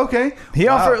that. So okay, he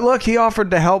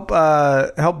offered to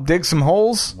help dig some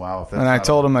holes. Wow, and I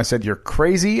told him, I said, "You're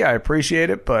crazy. I appreciate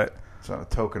it, but it's not a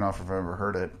token offer if I've ever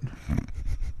heard it."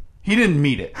 He didn't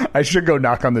meet it. I should go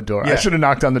knock on the door. Yeah. I should have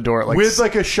knocked on the door at like with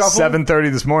like a shovel.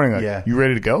 7:30 this morning. Like, yeah, you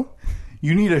ready to go?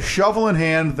 You need a shovel in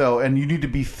hand though, and you need to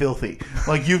be filthy.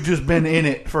 Like you've just been in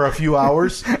it for a few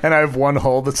hours, and I have one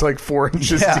hole that's like 4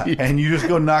 inches deep. And you just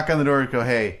go knock on the door and go,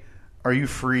 "Hey, are you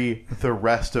free the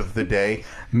rest of the day?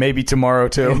 Maybe tomorrow,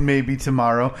 too." And maybe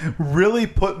tomorrow. Really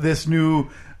put this new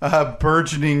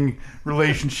burgeoning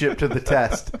relationship to the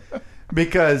test.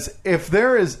 Because if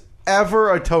there is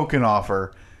ever a token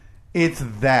offer, it's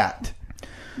that.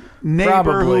 Neighbor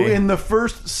Probably. who in the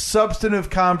first substantive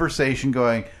conversation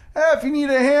going, if you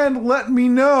need a hand, let me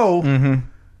know. Mm-hmm.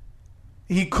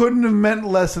 He couldn't have meant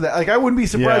less of that. Like, I wouldn't be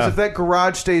surprised if that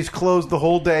garage stays closed the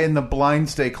whole day and the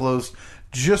blinds stay closed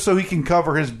just so he can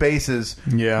cover his bases,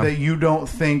 that you don't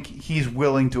think he's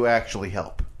willing to actually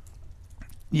help.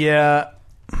 Yeah.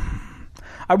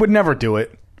 I would never do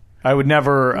it. I would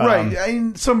never... right. I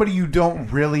mean, somebody you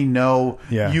don't really know,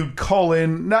 you'd call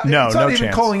in... it's not even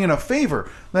chance. Calling in a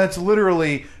favor. That's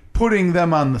literally putting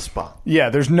them on the spot.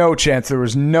 Yeah, there's no chance. There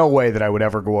was no way that I would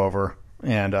ever go over.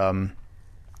 And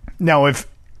now, if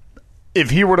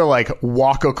he were to like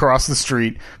walk across the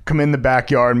street, come in the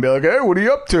backyard and be like, hey, what are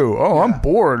you up to? Oh, I'm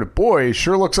bored. Boy,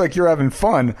 sure looks like you're having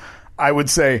fun. I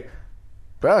would say,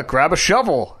 well, grab a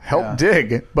shovel, help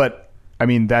dig. But I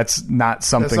mean, that's not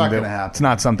something happen. It's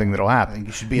not something that'll happen. I think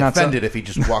you should be offended if he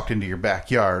just walked into your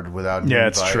backyard without being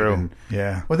it's invited. true.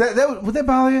 Yeah. Would that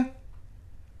bother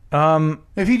you?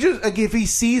 If he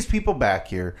sees people back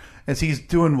here as he's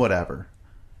doing whatever.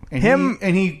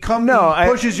 And he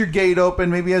pushes your gate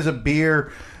open, maybe has a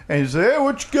beer, and he's like, hey,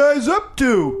 what you guys up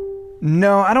to?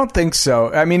 No, I don't think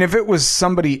so. I mean, if it was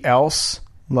somebody else,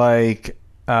 like,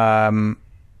 I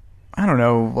don't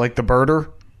know, like the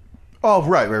birder. Oh,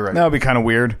 right. That would be kind of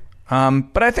weird.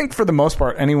 But I think for the most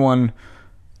part, anyone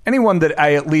that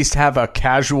I at least have a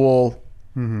casual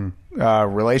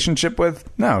relationship with,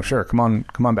 no, sure, come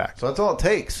on back. So that's all it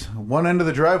takes. One end of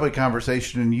the driveway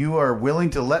conversation, and you are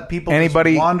willing to let people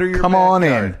Anybody just wander your come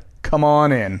backyard. Come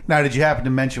on in. Now, did you happen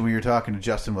to mention when you were talking to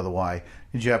Justin with a Y,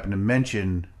 did you happen to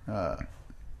mention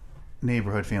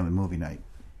Neighborhood Family Movie Night?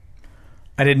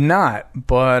 I did not,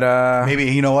 but... maybe,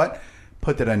 you know what?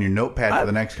 Put that on your notepad for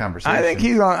the next conversation.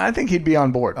 I think he'd be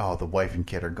on board. Oh, the wife and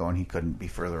kid are going. He couldn't be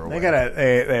further away.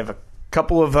 They have a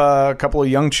couple of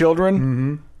young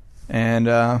children, and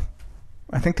I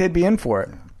think they'd be in for it.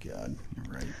 Oh, God,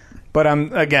 you're right. But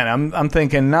I'm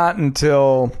thinking not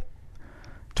until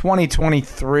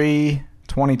 2023,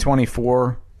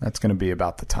 2024. That's going to be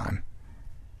about the time.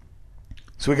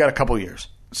 So we got a couple years.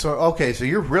 So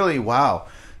you're really wow.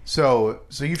 So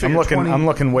you figure I'm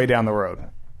looking way down the road.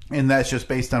 And that's just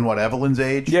based on what, Evelyn's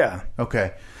age? Yeah.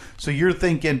 Okay. So you're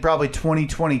thinking probably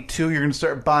 2022 you're going to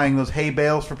start buying those hay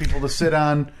bales for people to sit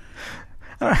on.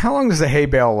 How long does a hay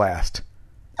bale last?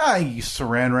 You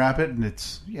saran wrap it, and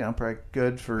it's probably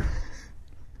good for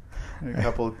a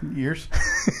couple of years.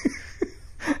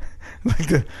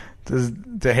 Like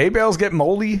do hay bales get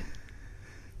moldy?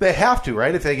 They have to,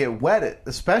 right? If they get wet,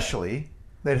 especially,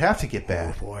 they'd have to get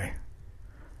bad. Oh boy,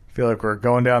 I feel like we're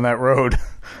going down that road.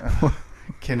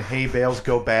 Can hay bales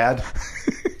go bad?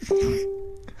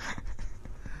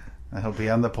 That'll be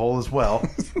on the poll as well.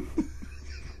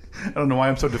 I don't know why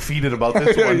I'm so defeated about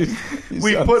this one.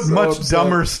 We put so much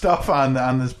dumber stuff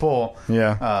on this poll.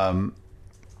 Yeah.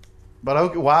 But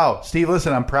okay, wow, Steve,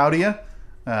 listen, I'm proud of you.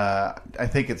 I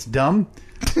think it's dumb.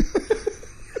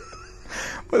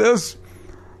 Well, those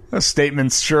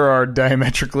statements sure are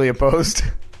diametrically opposed.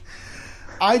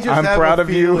 I'm have proud of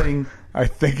you. I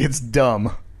think it's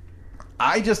dumb.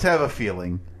 I just have a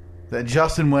feeling that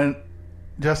Justin with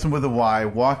a Y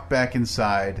walked back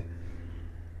inside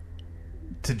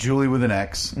to Julie with an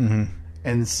X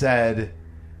and said,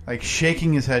 like,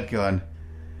 shaking his head, going,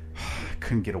 I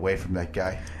couldn't get away from that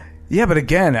guy. Yeah, but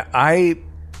again, I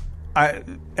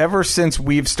ever since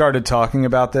we've started talking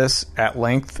about this at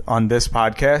length on this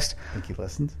podcast, Think he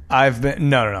listens? I've been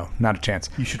no, not a chance.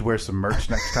 You should wear some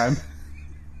merch next time.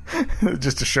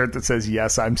 Just a shirt that says,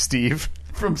 yes, I'm Steve.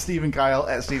 From Stephen Kyle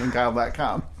at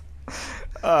StephenKyle.com.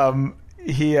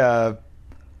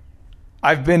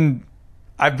 I've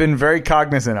been very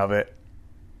cognizant of it,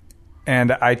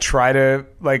 and I try to,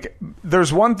 like,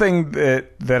 there's one thing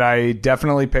that I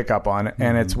definitely pick up on,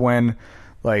 and it's when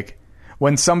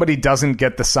somebody doesn't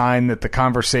get the sign that the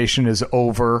conversation is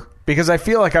over, because I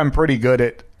feel like I'm pretty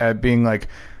good at being like,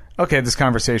 okay, this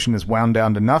conversation is wound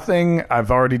down to nothing.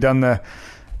 I've already done the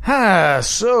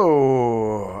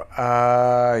so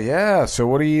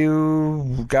what are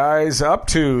you guys up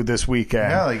to this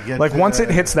weekend? Yeah, like once it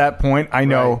hits that point, I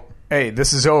know, hey,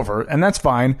 this is over, and that's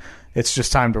fine. It's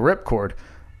just time to ripcord.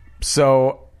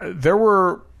 So there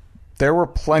were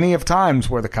plenty of times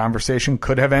where the conversation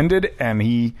could have ended, and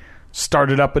he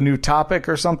started up a new topic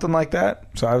or something like that.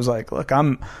 So I was like, look,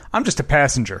 I'm just a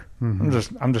passenger. I'm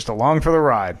just along for the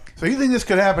ride. So you think this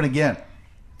could happen again?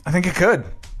 I think it could.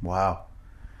 Wow.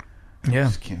 Yeah. I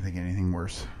just can't think of anything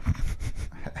worse.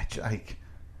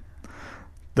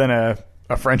 Than a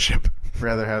friendship.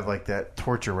 Rather have like that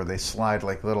torture where they slide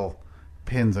like little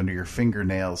pins under your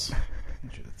fingernails.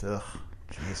 Ugh,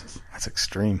 Jesus. That's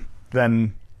extreme.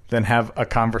 Then have a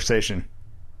conversation.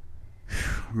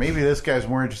 Maybe this guy's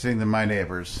more interesting than my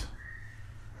neighbors.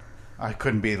 I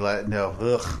couldn't be no.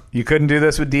 Ugh. You couldn't do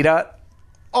this with D-Dot?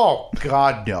 Oh,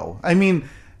 God, no. I mean...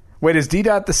 Wait, is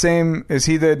D-Dot the same? Is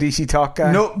he the DC Talk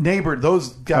guy? No, neighbor. Those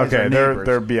guys are neighbors.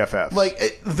 They're BFFs.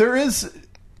 Like, there is...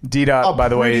 D-Dot, by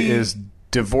the way, is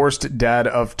divorced dad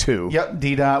of 2. Yep,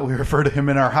 D-Dot. We refer to him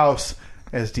in our house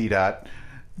as D-Dot.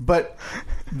 But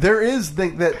there is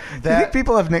that... Do you think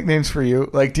people have nicknames for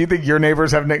you? Like, do you think your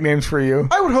neighbors have nicknames for you?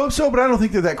 I would hope so, but I don't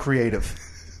think they're that creative.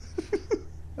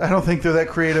 I don't think they're that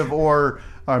creative or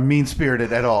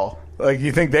mean-spirited at all. Like,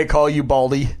 you think they call you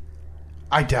Baldy?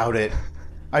 I doubt it.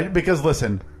 Because,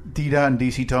 listen, D-Dot and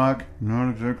DC Talk, not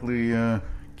exactly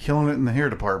killing it in the hair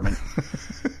department.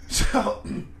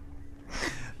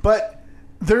 But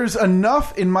there's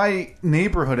enough in my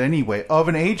neighborhood anyway of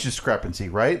an age discrepancy,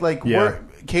 right? Like,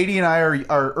 Katie and I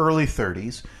are early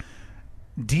 30s.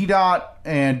 D-Dot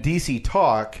and DC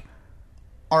Talk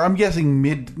are, I'm guessing,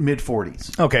 mid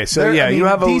 40s. Okay, so you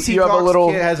have a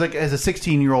little... Kid has a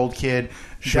 16-year-old kid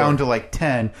down to like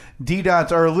 10.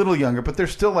 D-Dots are a little younger, but they're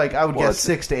still like, I would guess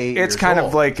 6 to 8 years It's kind old.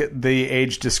 of like the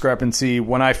age discrepancy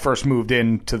when I first moved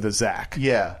into the Zach.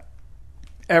 Yeah.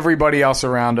 Everybody else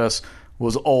around us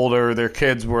was older. Their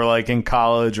kids were like in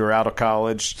college or out of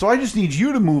college. So I just need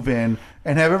you to move in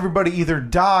and have everybody either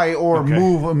die or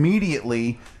move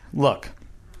immediately. Look,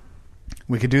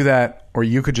 we could do that, or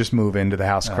you could just move into the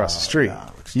house across the street.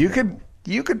 No, you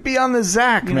could be on the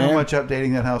Zach, man. You know how much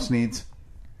updating that house needs?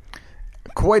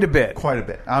 Quite a bit. Quite a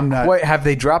bit. I'm not. Wait, have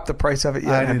they dropped the price of it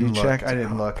yet? Have you checked? I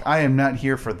didn't look. I am not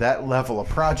here for that level of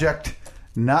project.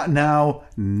 Not now.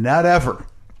 Not ever.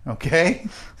 Okay.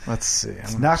 Let's see.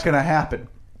 It's not going to happen.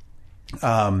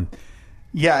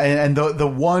 Yeah, and the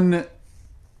one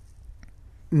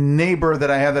neighbor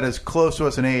that I have that is close to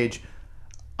us in age,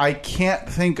 I can't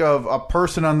think of a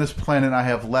person on this planet I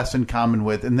have less in common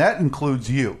with, and that includes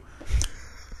you.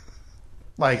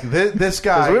 Like, this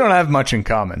guy... We don't have much in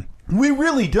common. We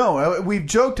really don't. We've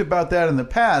joked about that in the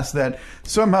past, that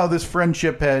somehow this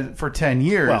friendship had, for 10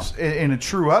 years, in a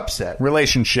true upset...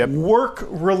 Work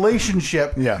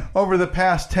relationship over the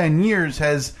past 10 years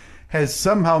has has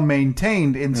somehow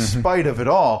maintained in spite of it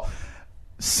all.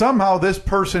 Somehow this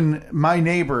person, my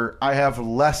neighbor, I have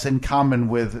less in common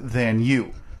with than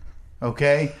you.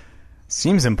 Okay?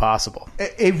 Seems impossible.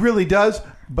 It really does,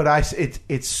 but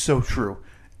it's so true.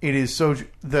 It is so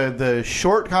the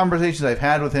short conversations I've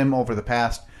had with him over the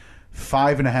past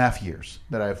 5.5 years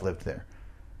that I've lived there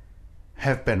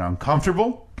have been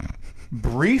uncomfortable,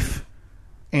 brief,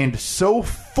 and so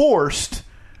forced.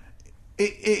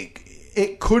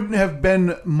 It couldn't have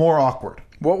been more awkward.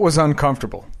 What was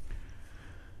uncomfortable?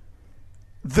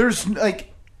 There's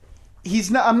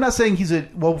he's not. I'm not saying he's a.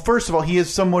 Well, first of all, he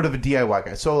is somewhat of a DIY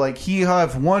guy. So he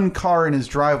have one car in his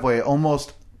driveway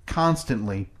almost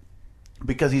constantly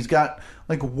because he's got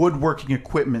woodworking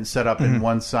equipment set up in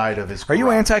one side of his garage. Are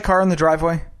you anti-car in the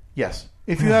driveway? Yes.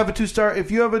 If you have a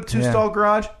two-stall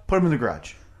garage, put them in the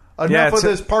garage. Enough of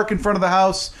this park in front of the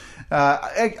house.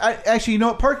 Actually, you know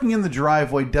what? Parking in the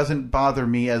driveway doesn't bother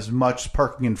me as much as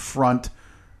parking in front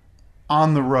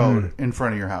on the road in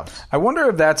front of your house. I wonder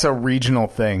if that's a regional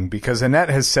thing, because Annette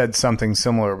has said something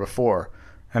similar before.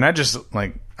 And I just,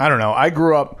 I don't know. I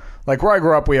grew up, where I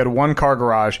grew up, we had one car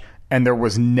garage, and there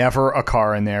was never a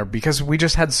car in there because we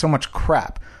just had so much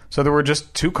crap. So there were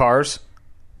just two cars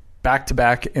back to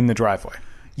back in the driveway.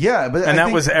 Yeah, but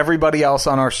that was everybody else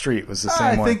on our street was the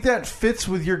same way. I think that fits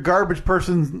with your garbage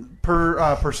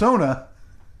persona.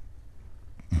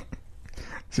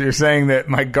 So you're saying that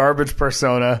my garbage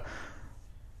persona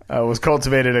was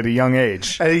cultivated at a young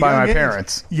age by my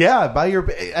parents. Yeah,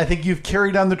 I think you've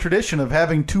carried on the tradition of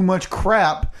having too much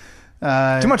crap.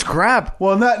 Too much crap.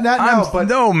 Well, not now, but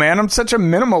no, man, I'm such a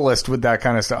minimalist with that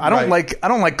kind of stuff. I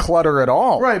don't like clutter at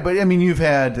all. Right, but you've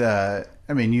had a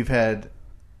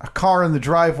car in the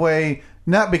driveway,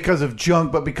 not because of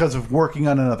junk, but because of working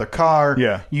on another car.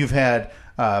 Yeah, you've had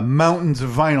mountains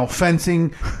of vinyl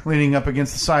fencing leaning up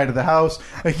against the side of the house.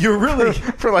 You're really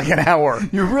for an hour.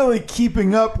 You're really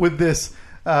keeping up with this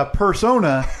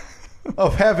persona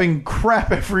of having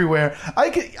crap everywhere.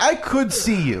 I could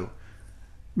see you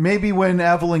maybe when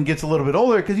Evelyn gets a little bit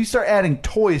older, because you start adding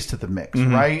toys to the mix,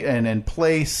 right? And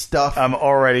play stuff. I'm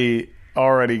already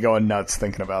going nuts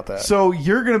thinking about that. So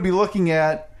you're going to be looking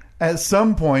at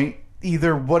some point.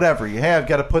 Either whatever you have,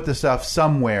 got to put the stuff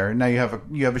somewhere. Now you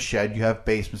have a shed, you have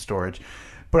basement storage,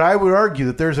 but I would argue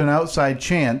that there's an outside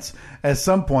chance at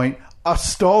some point a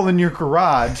stall in your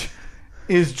garage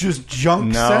is just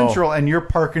junk central, and you're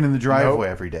parking in the driveway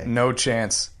every day. No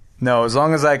chance. No, as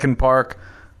long as I can park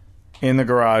in the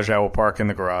garage, I will park in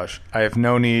the garage. I have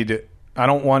no need. I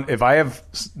don't want if I have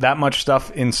that much stuff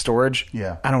in storage.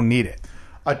 Yeah, I don't need it.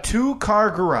 A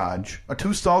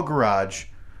two-stall garage.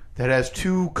 That has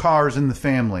two cars in the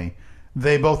family,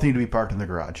 they both need to be parked in the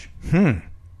garage.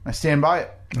 I stand by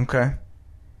it. Okay.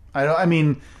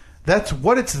 That's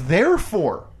what it's there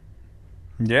for.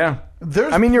 Yeah.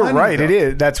 You're right. It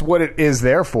is. That's what it is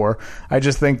there for. I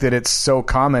just think that it's so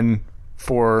common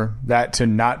for that to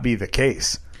not be the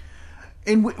case.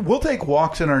 And we'll take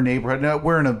walks in our neighborhood. Now,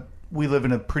 we live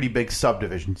in a pretty big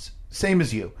subdivision, same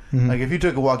as you. If you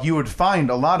took a walk, you would find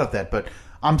a lot of that, but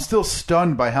I'm still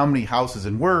stunned by how many houses,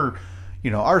 and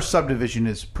our subdivision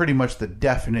is pretty much the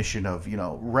definition of,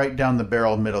 right down the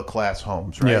barrel middle class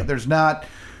homes, right? Yeah. There's not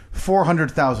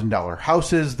 $400,000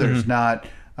 houses. There's not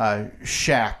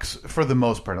shacks for the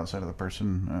most part outside of the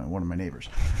person, one of my neighbors.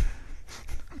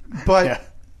 But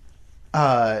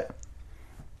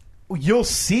you'll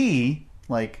see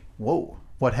whoa,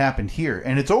 what happened here?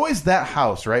 And it's always that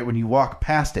house, right? When you walk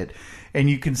past it and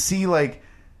you can see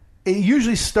it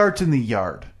usually starts in the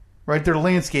yard, right? They're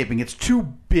landscaping. It's too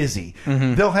busy.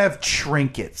 They'll have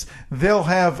trinkets. They'll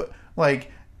have,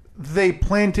 they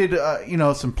planted,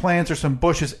 some plants or some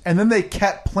bushes, and then they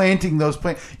kept planting those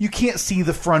plants. You can't see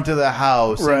the front of the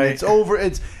house. Right.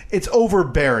 And it's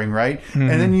overbearing, right? And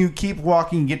then you keep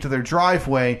walking and get to their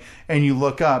driveway, and you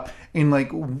look up,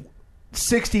 and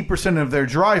 60% of their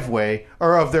driveway,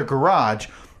 or of their garage,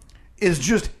 is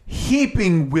just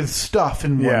heaping with stuff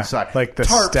in one side. Like the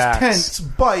tarps, stacks. tents,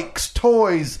 bikes,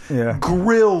 toys,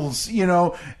 grills,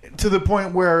 to the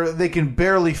point where they can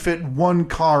barely fit one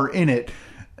car in it,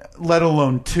 let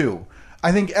alone two.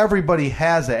 I think everybody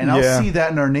has that, and I'll see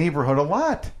that in our neighborhood a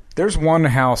lot. There's one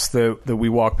house that we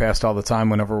walk past all the time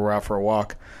whenever we're out for a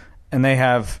walk, and the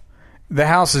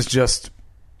house is just,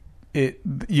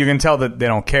 you can tell that they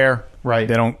don't care. Right.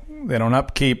 They don't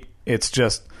upkeep. It's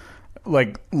just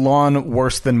lawn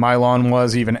worse than my lawn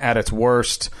was, even at its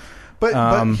worst.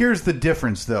 But here's the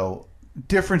difference, though.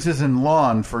 Differences in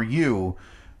lawn for you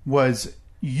was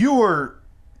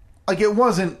it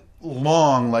wasn't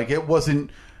long, it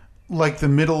wasn't like the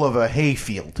middle of a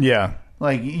hayfield. Yeah.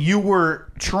 Like you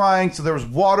were trying, so there was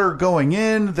water going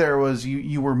in. There was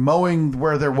you were mowing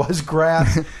where there was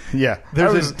grass. Yeah,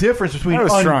 There's a difference between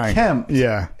unkempt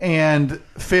and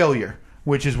failure,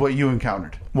 which is what you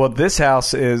encountered. Well, this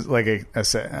house is like I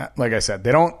said,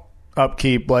 they don't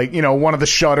upkeep. Like, you know, one of the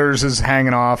shutters is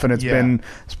hanging off, and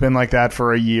it's been like that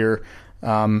for a year.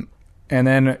 And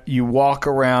then you walk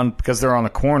around because they're on a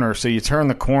corner. So you turn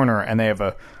the corner, and they have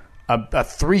a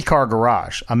 3-car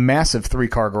garage, a massive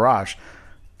 3-car garage.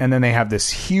 And then they have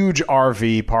this huge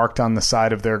RV parked on the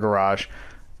side of their garage.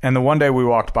 And the one day we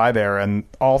walked by there, and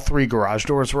all 3 garage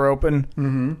doors were open.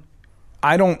 Mm-hmm.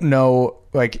 I don't know,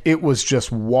 like, it was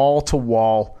just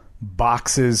wall-to-wall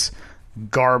boxes,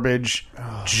 garbage,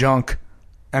 junk.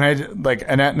 And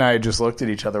Annette and I just looked at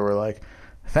each other. We're like,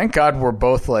 thank God we're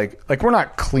both like we're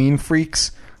not clean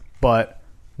freaks, but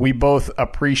we both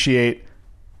appreciate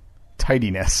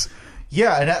tidiness.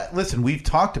 Yeah, and listen, we've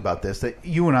talked about this, that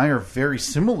you and I are very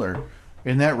similar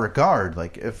in that regard.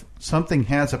 Like, if something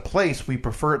has a place, we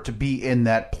prefer it to be in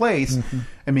that place. Mm-hmm.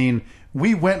 I mean,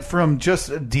 we went from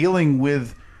just dealing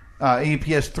with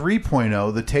APS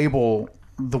 3.0, the table,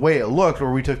 the way it looked,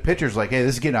 where we took pictures like, hey,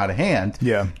 this is getting out of hand,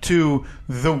 to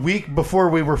the week before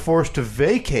we were forced to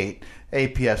vacate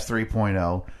APS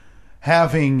 3.0,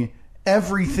 having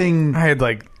everything. I had,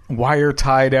 like, wire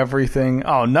tied everything.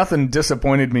 Oh, nothing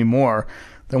disappointed me more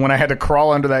than when I had to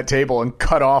crawl under that table and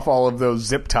cut off all of those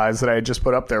zip ties that I had just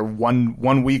put up there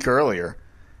one week earlier.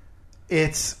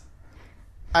 I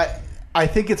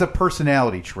think it's a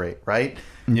personality trait, right?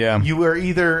 Yeah. You are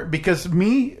either, because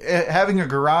me having a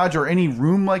garage or any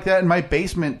room like that in my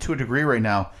basement to a degree right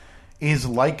now is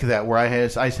like that, where I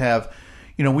have,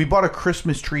 you know, we bought a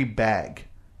Christmas tree bag.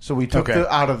 So we took it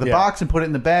out of the box and put it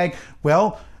in the bag.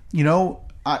 Well, you know,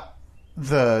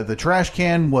 the trash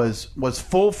can was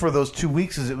full for those 2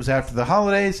 weeks as it was after the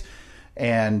holidays,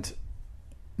 and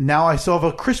now I still have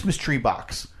a Christmas tree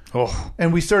box. Oh.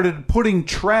 And we started putting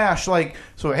trash, like,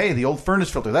 so hey, the old furnace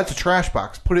filter, that's a trash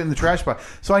box. Put it in the trash box.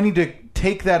 So I need to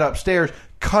take that upstairs,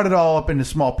 cut it all up into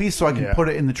small pieces so I can put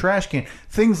it in the trash can.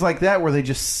 Things like that where they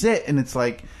just sit, and it's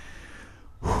like,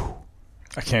 whew,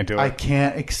 I can't do it. I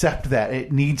can't accept that.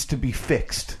 It needs to be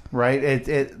fixed, right? I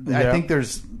think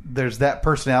there's that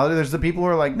personality. There's the people who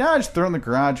are like, nah, just throw it in the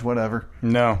garage, whatever.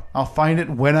 No. I'll find it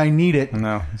when I need it.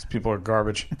 No, these people are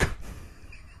garbage.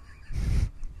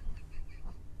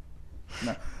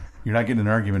 No, you're not getting an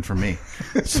argument from me.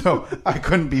 So I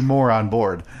couldn't be more on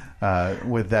board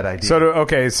with that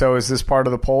idea. So is this part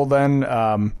of the poll then?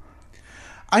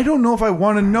 I don't know if I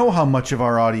want to know how much of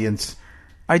our audience.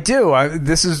 I do.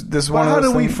 This is one of those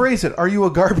how do we phrase it? Are you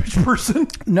a garbage person?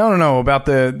 No. About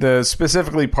the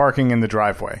specifically parking in the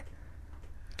driveway.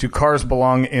 Do cars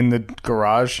belong in the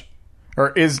garage,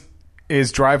 or is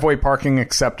driveway parking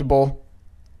acceptable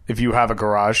if you have a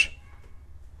garage?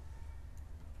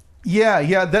 Yeah.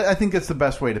 I think that's the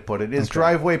best way to put it. Is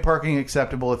driveway parking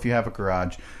acceptable if you have a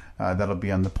garage? That'll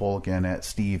be on the poll again at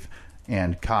Steve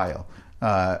and Kyle.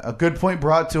 A good point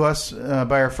brought to us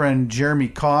by our friend Jeremy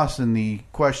Koss in the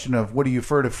question of what do you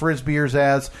refer to Frisbeers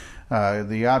as?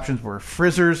 The options were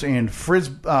Frizzers and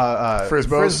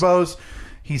Frisbos.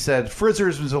 He said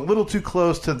Frizzers was a little too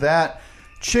close to that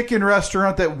chicken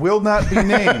restaurant that will not be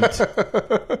named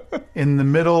in the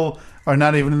middle, or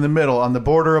not even in the middle, on the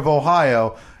border of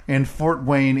Ohio and Fort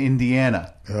Wayne,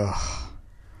 Indiana. Ugh.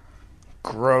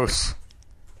 Gross.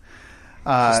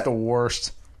 Just the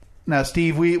worst. Now,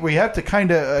 Steve, we have to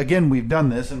kind of, again, we've done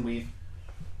this, and we...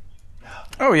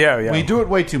 Oh, yeah. We do it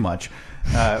way too much.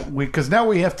 Because now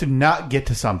we have to not get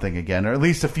to something again, or at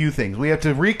least a few things. We have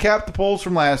to recap the polls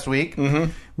from last week. Mm-hmm.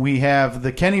 We have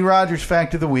the Kenny Rogers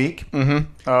Fact of the Week. Mm-hmm.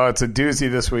 Oh, it's a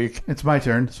doozy this week. It's my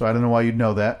turn, so I don't know why you'd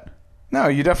know that. No,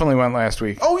 you definitely went last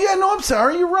week. Oh, yeah, no, I'm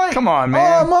sorry. You're right. Come on, man.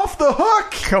 Oh, I'm off the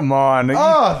hook. Come on.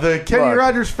 The Kenny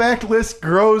Rogers fact list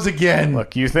grows again.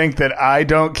 Look, you think that I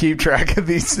don't keep track of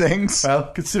these things?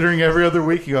 Well, considering every other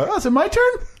week you go, oh, is it my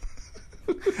turn?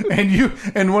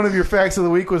 And one of your facts of the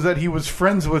week was that he was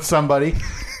friends with somebody.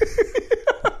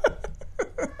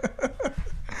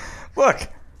 Look,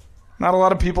 not a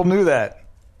lot of people knew that.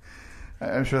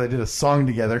 I'm sure they did a song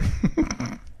together.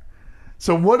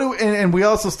 So and we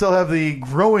also still have the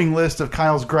growing list of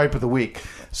Kyle's gripe of the week.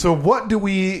 So what do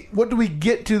we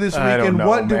get to this week, and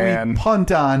what do we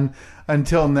punt on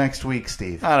until next week,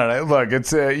 Steve? I don't know. Look,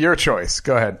 it's your choice.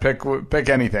 Go ahead, pick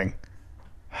anything.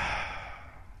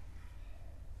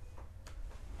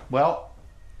 Well,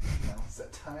 now's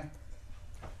that time.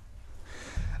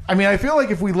 I mean, I feel like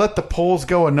if we let the polls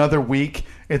go another week,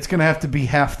 it's going to have to be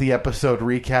half the episode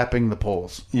recapping the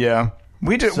polls. Yeah.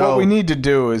 What we need to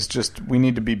do is we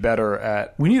need to be better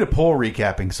at... We need a poll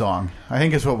recapping song. I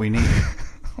think is what we need.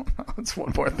 That's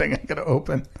one more thing I gotta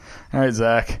open. All right,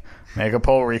 Zach, make a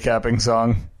poll recapping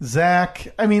song. Zach,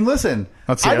 I mean, listen,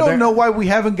 Let's see, I don't know why we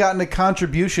haven't gotten a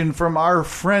contribution from our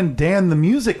friend Dan the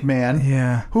Music Man.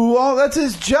 Yeah. That's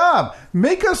his job.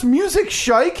 Make us music,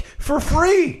 shike, for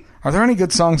free. Are there any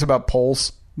good songs about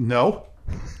polls? No.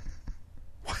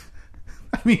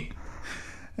 I mean,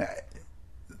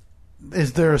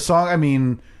 is there a song? I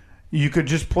mean, you could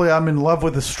just play I'm in Love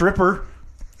with a Stripper.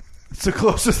 It's the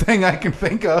closest thing I can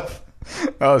think of.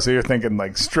 Oh, so you're thinking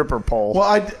like stripper pole.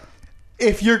 Well,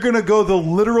 if you're going to go the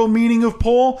literal meaning of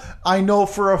pole, I know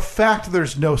for a fact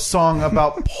there's no song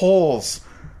about poles.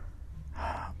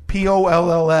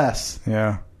 Polls.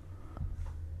 Yeah.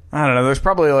 I don't know. There's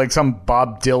probably like some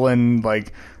Bob Dylan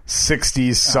like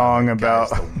 60s song about...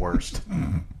 Guy's the worst.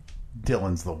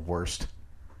 Dylan's the worst.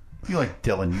 If you like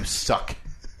Dylan, you suck.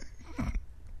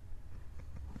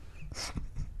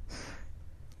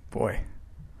 Boy.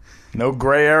 No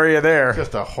gray area there.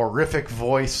 Just a horrific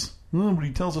voice. But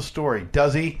he tells a story.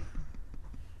 Does he?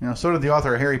 So did the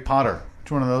author of Harry Potter.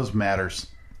 Which one of those matters?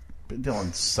 But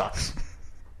Dylan sucks.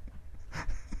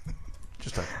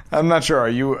 I'm not sure. Are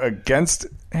you against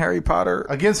Harry Potter?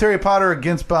 Against Harry Potter,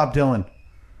 against Bob Dylan.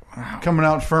 Wow. Coming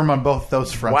out firm on both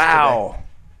those fronts today.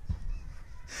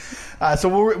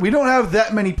 So we don't have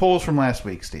that many polls from last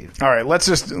week, Steve. All right, let's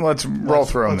roll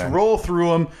through them. Let's roll through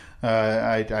them.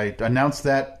 I announced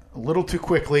that a little too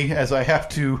quickly as I have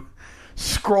to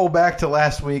scroll back to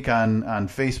last week on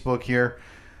Facebook here.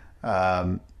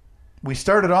 We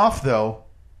started off, though...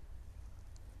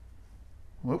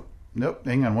 Whoop, nope,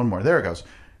 hang on, one more. There it goes.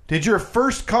 Did your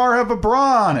first car have a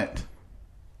bra on it?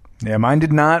 Yeah, mine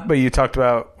did not, but you talked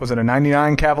about, was it a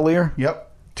 99 Cavalier?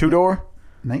 Yep. Two-door?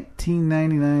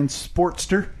 1999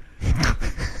 Sportster.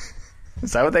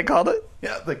 Is that what they called it?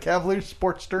 Yeah, the Cavalier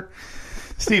Sportster.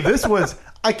 Steve, this was...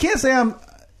 I can't say I'm...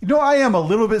 I am a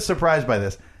little bit surprised by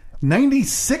this.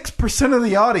 96% of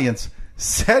the audience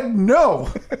said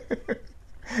no.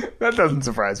 That doesn't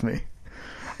surprise me.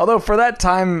 Although for that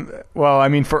time... Well, I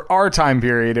mean, for our time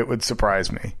period, it would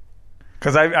surprise me.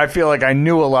 Because I feel like I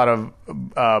knew a lot of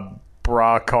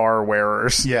bra car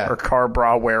wearers. Yeah. Or car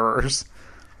bra wearers.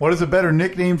 What is a better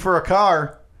nickname for a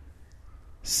car?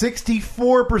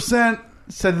 64%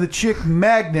 said the Chick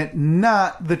Magnet,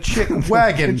 not the Chick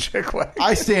Wagon. Chick Wagon.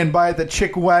 I stand by it. The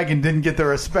Chick Wagon didn't get the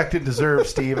respect it deserved,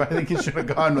 Steve. I think it should have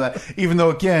gone with that. Even though,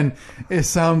 again, it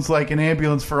sounds like an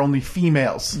ambulance for only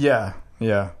females. Yeah,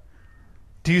 yeah.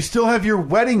 Do you still have your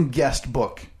wedding guest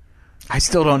book? I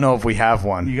still don't know if we have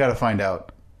one. You got to find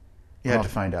out. You have to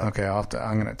find out. Okay,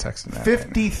 I'm going to text him that.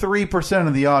 53%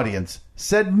 of the audience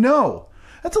said no.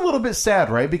 That's a little bit sad,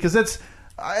 right? Because that's,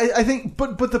 I think,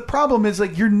 but the problem is,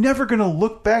 like, you're never going to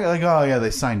look back like, oh yeah,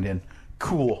 they signed in.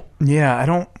 Cool. Yeah, I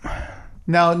don't.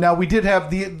 Now we did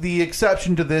have the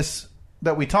exception to this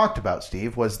that we talked about,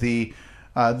 Steve, was the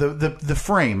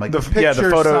frame, like the picture, the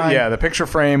photo, sign. the picture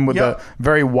frame with the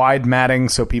very wide matting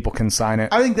so people can sign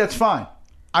it. I think that's fine.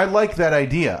 I like that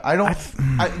idea.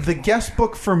 The guest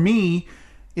book for me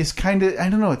is kind of, I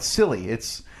don't know, it's silly.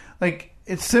 It's like,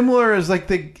 it's similar as like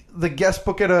the guest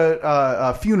book at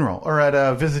a funeral or at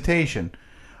a visitation.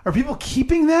 Are people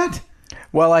keeping that?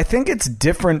 Well, I think it's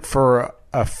different for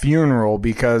a funeral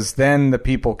because then the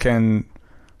people can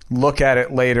look at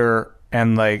it later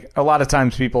and, like, a lot of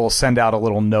times people send out a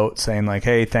little note saying, like,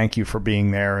 hey, thank you for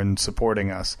being there and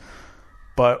supporting us.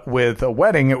 But with a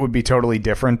wedding, it would be totally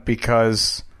different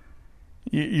because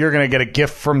you're going to get a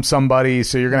gift from somebody,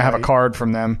 so you're going to have a card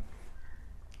from them.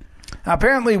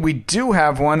 Apparently, we do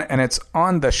have one, and it's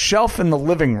on the shelf in the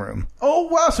living room. Oh,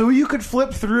 wow. So you could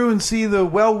flip through and see the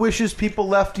well wishes people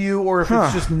left you, or if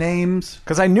it's just names.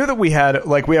 Because I knew that we have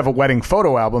a wedding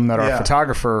photo album that our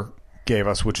photographer gave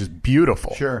us, which is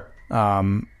beautiful. Sure.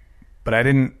 But I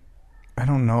don't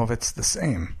know if it's the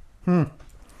same.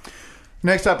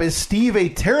 Next up, is Steve a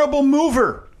terrible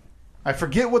mover? I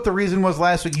forget what the reason was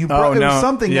last week. You brought it was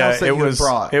something else that you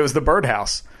brought. It was the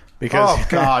birdhouse. Because oh,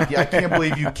 God. I can't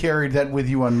believe you carried that with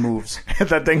you on moves.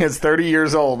 That thing is 30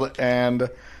 years old and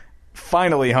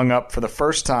finally hung up for the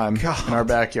first time in our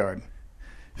backyard.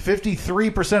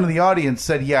 53% of the audience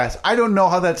said yes. I don't know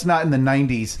how that's not in the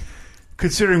 90s,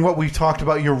 considering what we've talked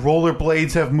about. Your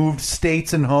rollerblades have moved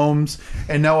states and homes,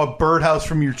 and now a birdhouse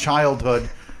from your childhood.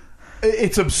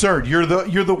 It's absurd. You're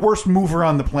the worst mover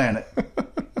on the planet.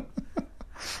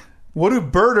 What do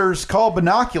birders call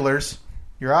binoculars?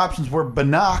 Your options were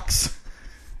binocs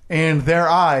and their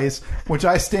eyes, which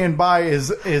I stand by is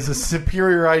a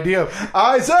superior idea of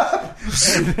eyes up,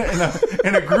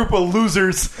 and a group of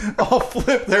losers all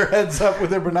flip their heads up with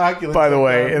their binoculars. By the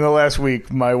way, in the last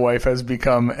week, my wife has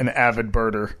become an avid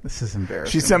birder. This is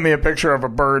embarrassing. She sent me a picture of a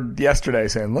bird yesterday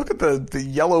saying, look at the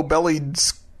yellow-bellied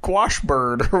squash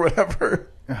bird or whatever.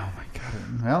 Oh, my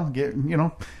God. Well,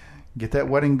 get that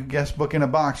wedding guest book in a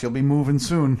box. You'll be moving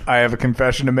soon. I have a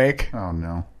confession to make. Oh,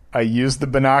 no. I used the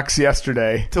binocs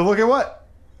yesterday. To look at what?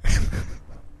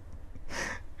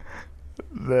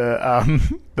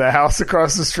 The house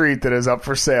across the street that is up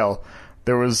for sale.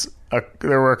 There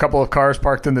were a couple of cars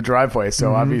parked in the driveway,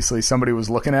 so obviously somebody was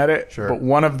looking at it. Sure. But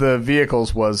one of the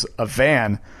vehicles was a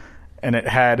van, and it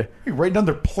had... You're writing on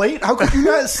their plate? How could you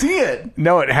not see it?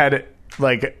 No, it had,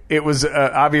 it was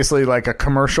obviously like a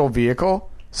commercial vehicle.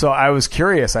 So I was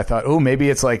curious. I thought, oh, maybe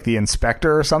it's like the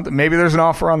inspector or something. Maybe there's an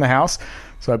offer on the house.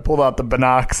 So I pulled out the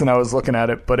binocs and I was looking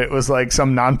at it, but it was like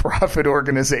some nonprofit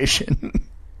organization.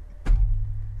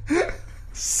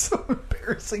 So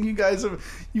embarrassing. You guys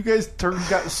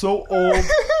got so old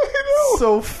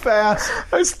so fast.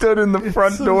 I stood in the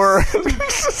front door.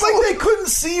 It's like they couldn't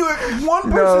see you.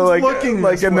 One person's looking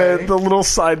like this in way. the little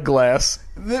side glass.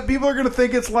 That people are going to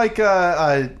think it's like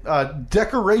a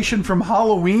decoration from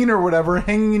Halloween or whatever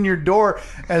hanging in your door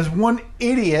as one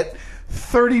idiot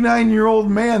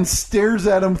 39-year-old man stares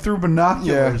at him through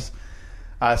binoculars.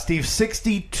 Yeah. Steve,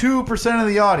 62% of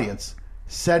the audience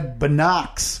said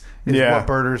binocs is what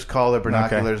birders call their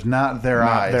binoculars, not their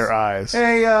eyes. Not their eyes.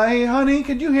 Hey, honey,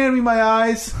 could you hand me my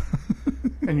eyes?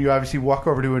 And you obviously walk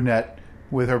over to Annette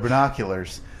with her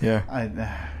binoculars.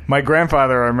 Yeah. My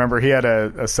grandfather, I remember, he had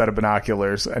a set of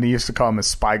binoculars, and he used to call them his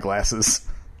spy glasses.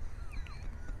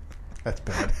 That's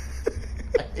bad.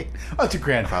 Oh, it's your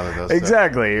grandfather, though.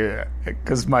 Exactly.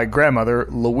 Because my grandmother,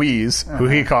 Louise, who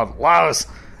he called Lois,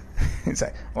 he'd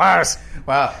say, Lois,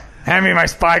 wow, hand me my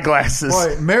spy glasses.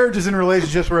 Boy, marriages and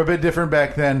relationships were a bit different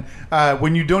back then,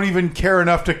 when you don't even care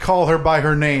enough to call her by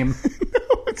her name.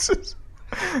 No, it's just,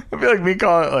 I feel like me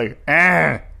calling it like,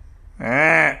 hey,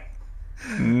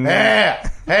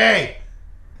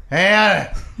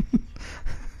 Anna.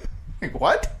 Like,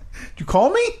 what? Did you call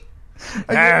me?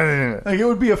 Like it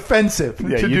would be offensive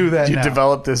to do that. You now.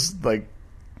 develop this like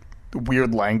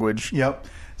weird language. Yep.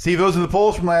 Steve, those are the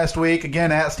polls from last week.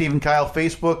 Again, at Steve and Kyle,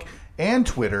 Facebook and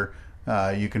Twitter.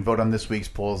 You can vote on this week's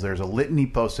polls. There's a litany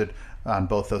posted on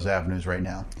both those avenues right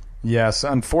now. Yes,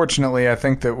 unfortunately, I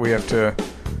think that we have to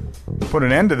put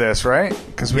an end to this, right?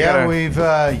 Because you got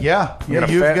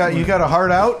a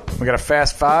hard out. We got a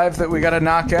fast five that we got to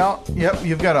knock out. Yep,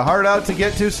 you've got a hard out to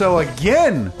get to. So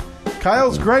again,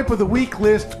 Kyle's gripe of the week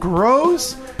list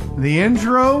grows. The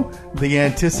intro, the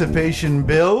anticipation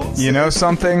builds. You know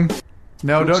something?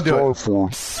 No, don't do it.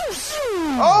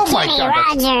 Oh my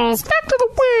God! Rogers. Back to the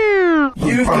wheel.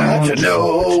 You've got to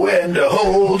know when to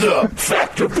hold up.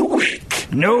 Fact of the week.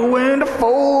 Know when to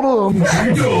fold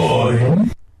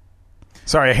 'em.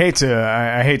 Sorry, I hate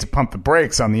to pump the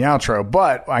brakes on the outro,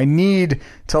 but I need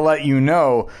to let you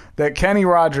know that Kenny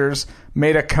Rogers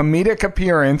made a comedic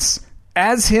appearance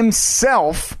as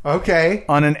himself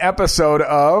on an episode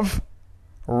of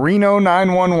Reno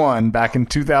 911 back in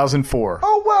 2004.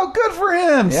 Oh, well, good for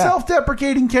him. Yeah.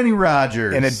 Self-deprecating Kenny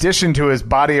Rogers. In addition to his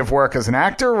body of work as an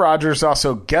actor, Rogers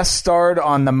also guest starred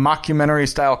on the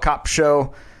mockumentary-style cop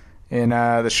show in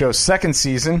the show's second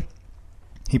season.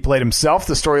 He played himself.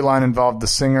 The storyline involved the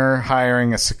singer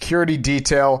hiring a security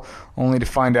detail, only to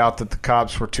find out that the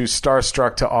cops were too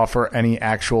starstruck to offer any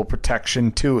actual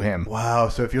protection to him. Wow.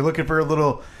 So if you're looking for a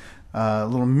little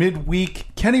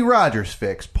midweek Kenny Rogers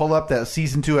fix, pull up that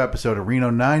season 2 episode of Reno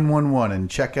 911 and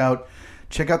check out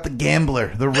the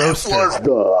gambler, the roaster.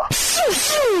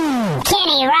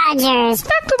 Kenny Rogers.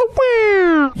 Back to the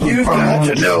wheel. You've got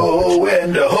to know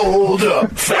when to hold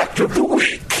up. Fact of the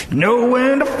week. Know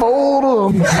when to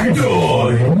fold 'em.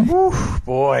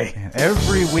 Boy.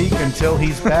 Every week until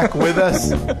he's back with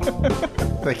us.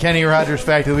 The Kenny Rogers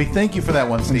fact of the week. Thank you for that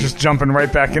one, Steve. Just jumping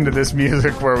right back into this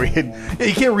music where we had... Yeah,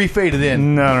 you can't refade it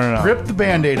in. No. Rip the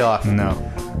Band-Aid off. No.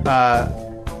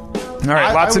 All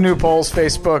right, lots of new polls,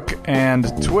 Facebook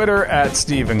and Twitter at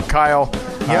Steve and Kyle.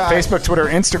 Facebook, Twitter,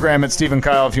 Instagram at Steve and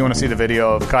Kyle if you want to see the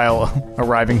video of Kyle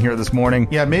arriving here this morning.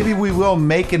 Yeah, maybe we will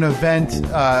make an event,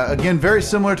 again, very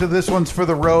similar to this one's for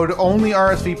the road, only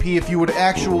RSVP if you would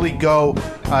actually go,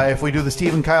 if we do the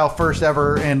Steve and Kyle first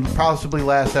ever and possibly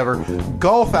last ever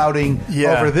golf outing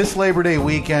over this Labor Day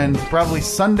weekend, probably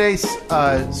Sunday,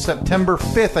 September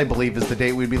 5th, I believe is the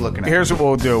date we'd be looking at. Here's what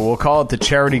we'll do. We'll call it the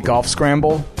Charity Golf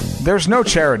Scramble. There's no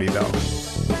charity, though.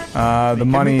 The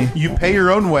money... You pay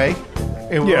your own way,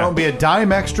 It won't be a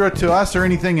dime extra to us or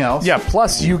anything else. Yeah,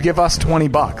 plus you give us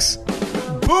 $20.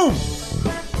 Boom!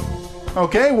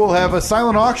 Okay, we'll have a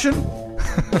silent auction.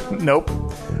 Nope.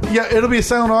 Yeah, it'll be a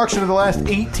silent auction of the last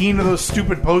 18 of those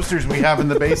stupid posters we have in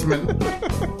the basement.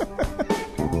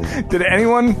 Did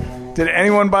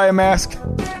anyone buy a mask?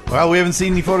 Well, we haven't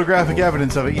seen any photographic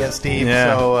evidence of it yet, Steve.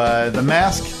 Yeah. So the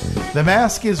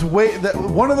mask is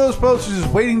one of those posters is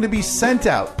waiting to be sent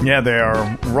out. Yeah, they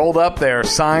are rolled up. They are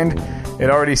signed. It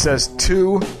already says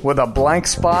 2 with a blank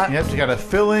spot. Yep, you got to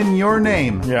fill in your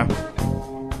name. Yeah.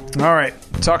 All right.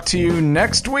 Talk to you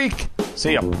next week.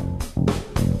 See ya.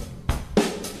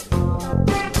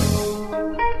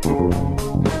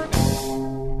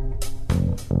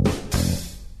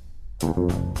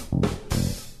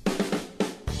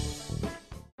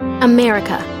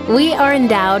 America. We are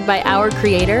endowed by our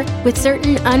Creator with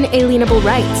certain unalienable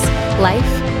rights: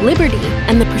 life, liberty,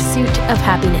 and the pursuit of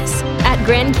happiness. At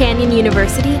Grand Canyon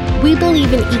University, we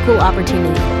believe in equal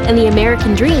opportunity, and the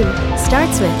American dream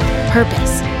starts with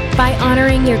purpose. By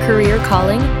honoring your career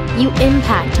calling, you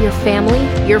impact your family,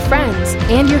 your friends,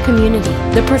 and your community.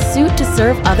 The pursuit to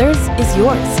serve others is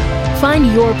yours.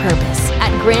 Find your purpose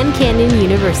at Grand Canyon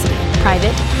University.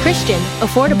 Private, Christian,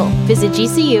 affordable. Visit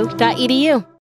gcu.edu.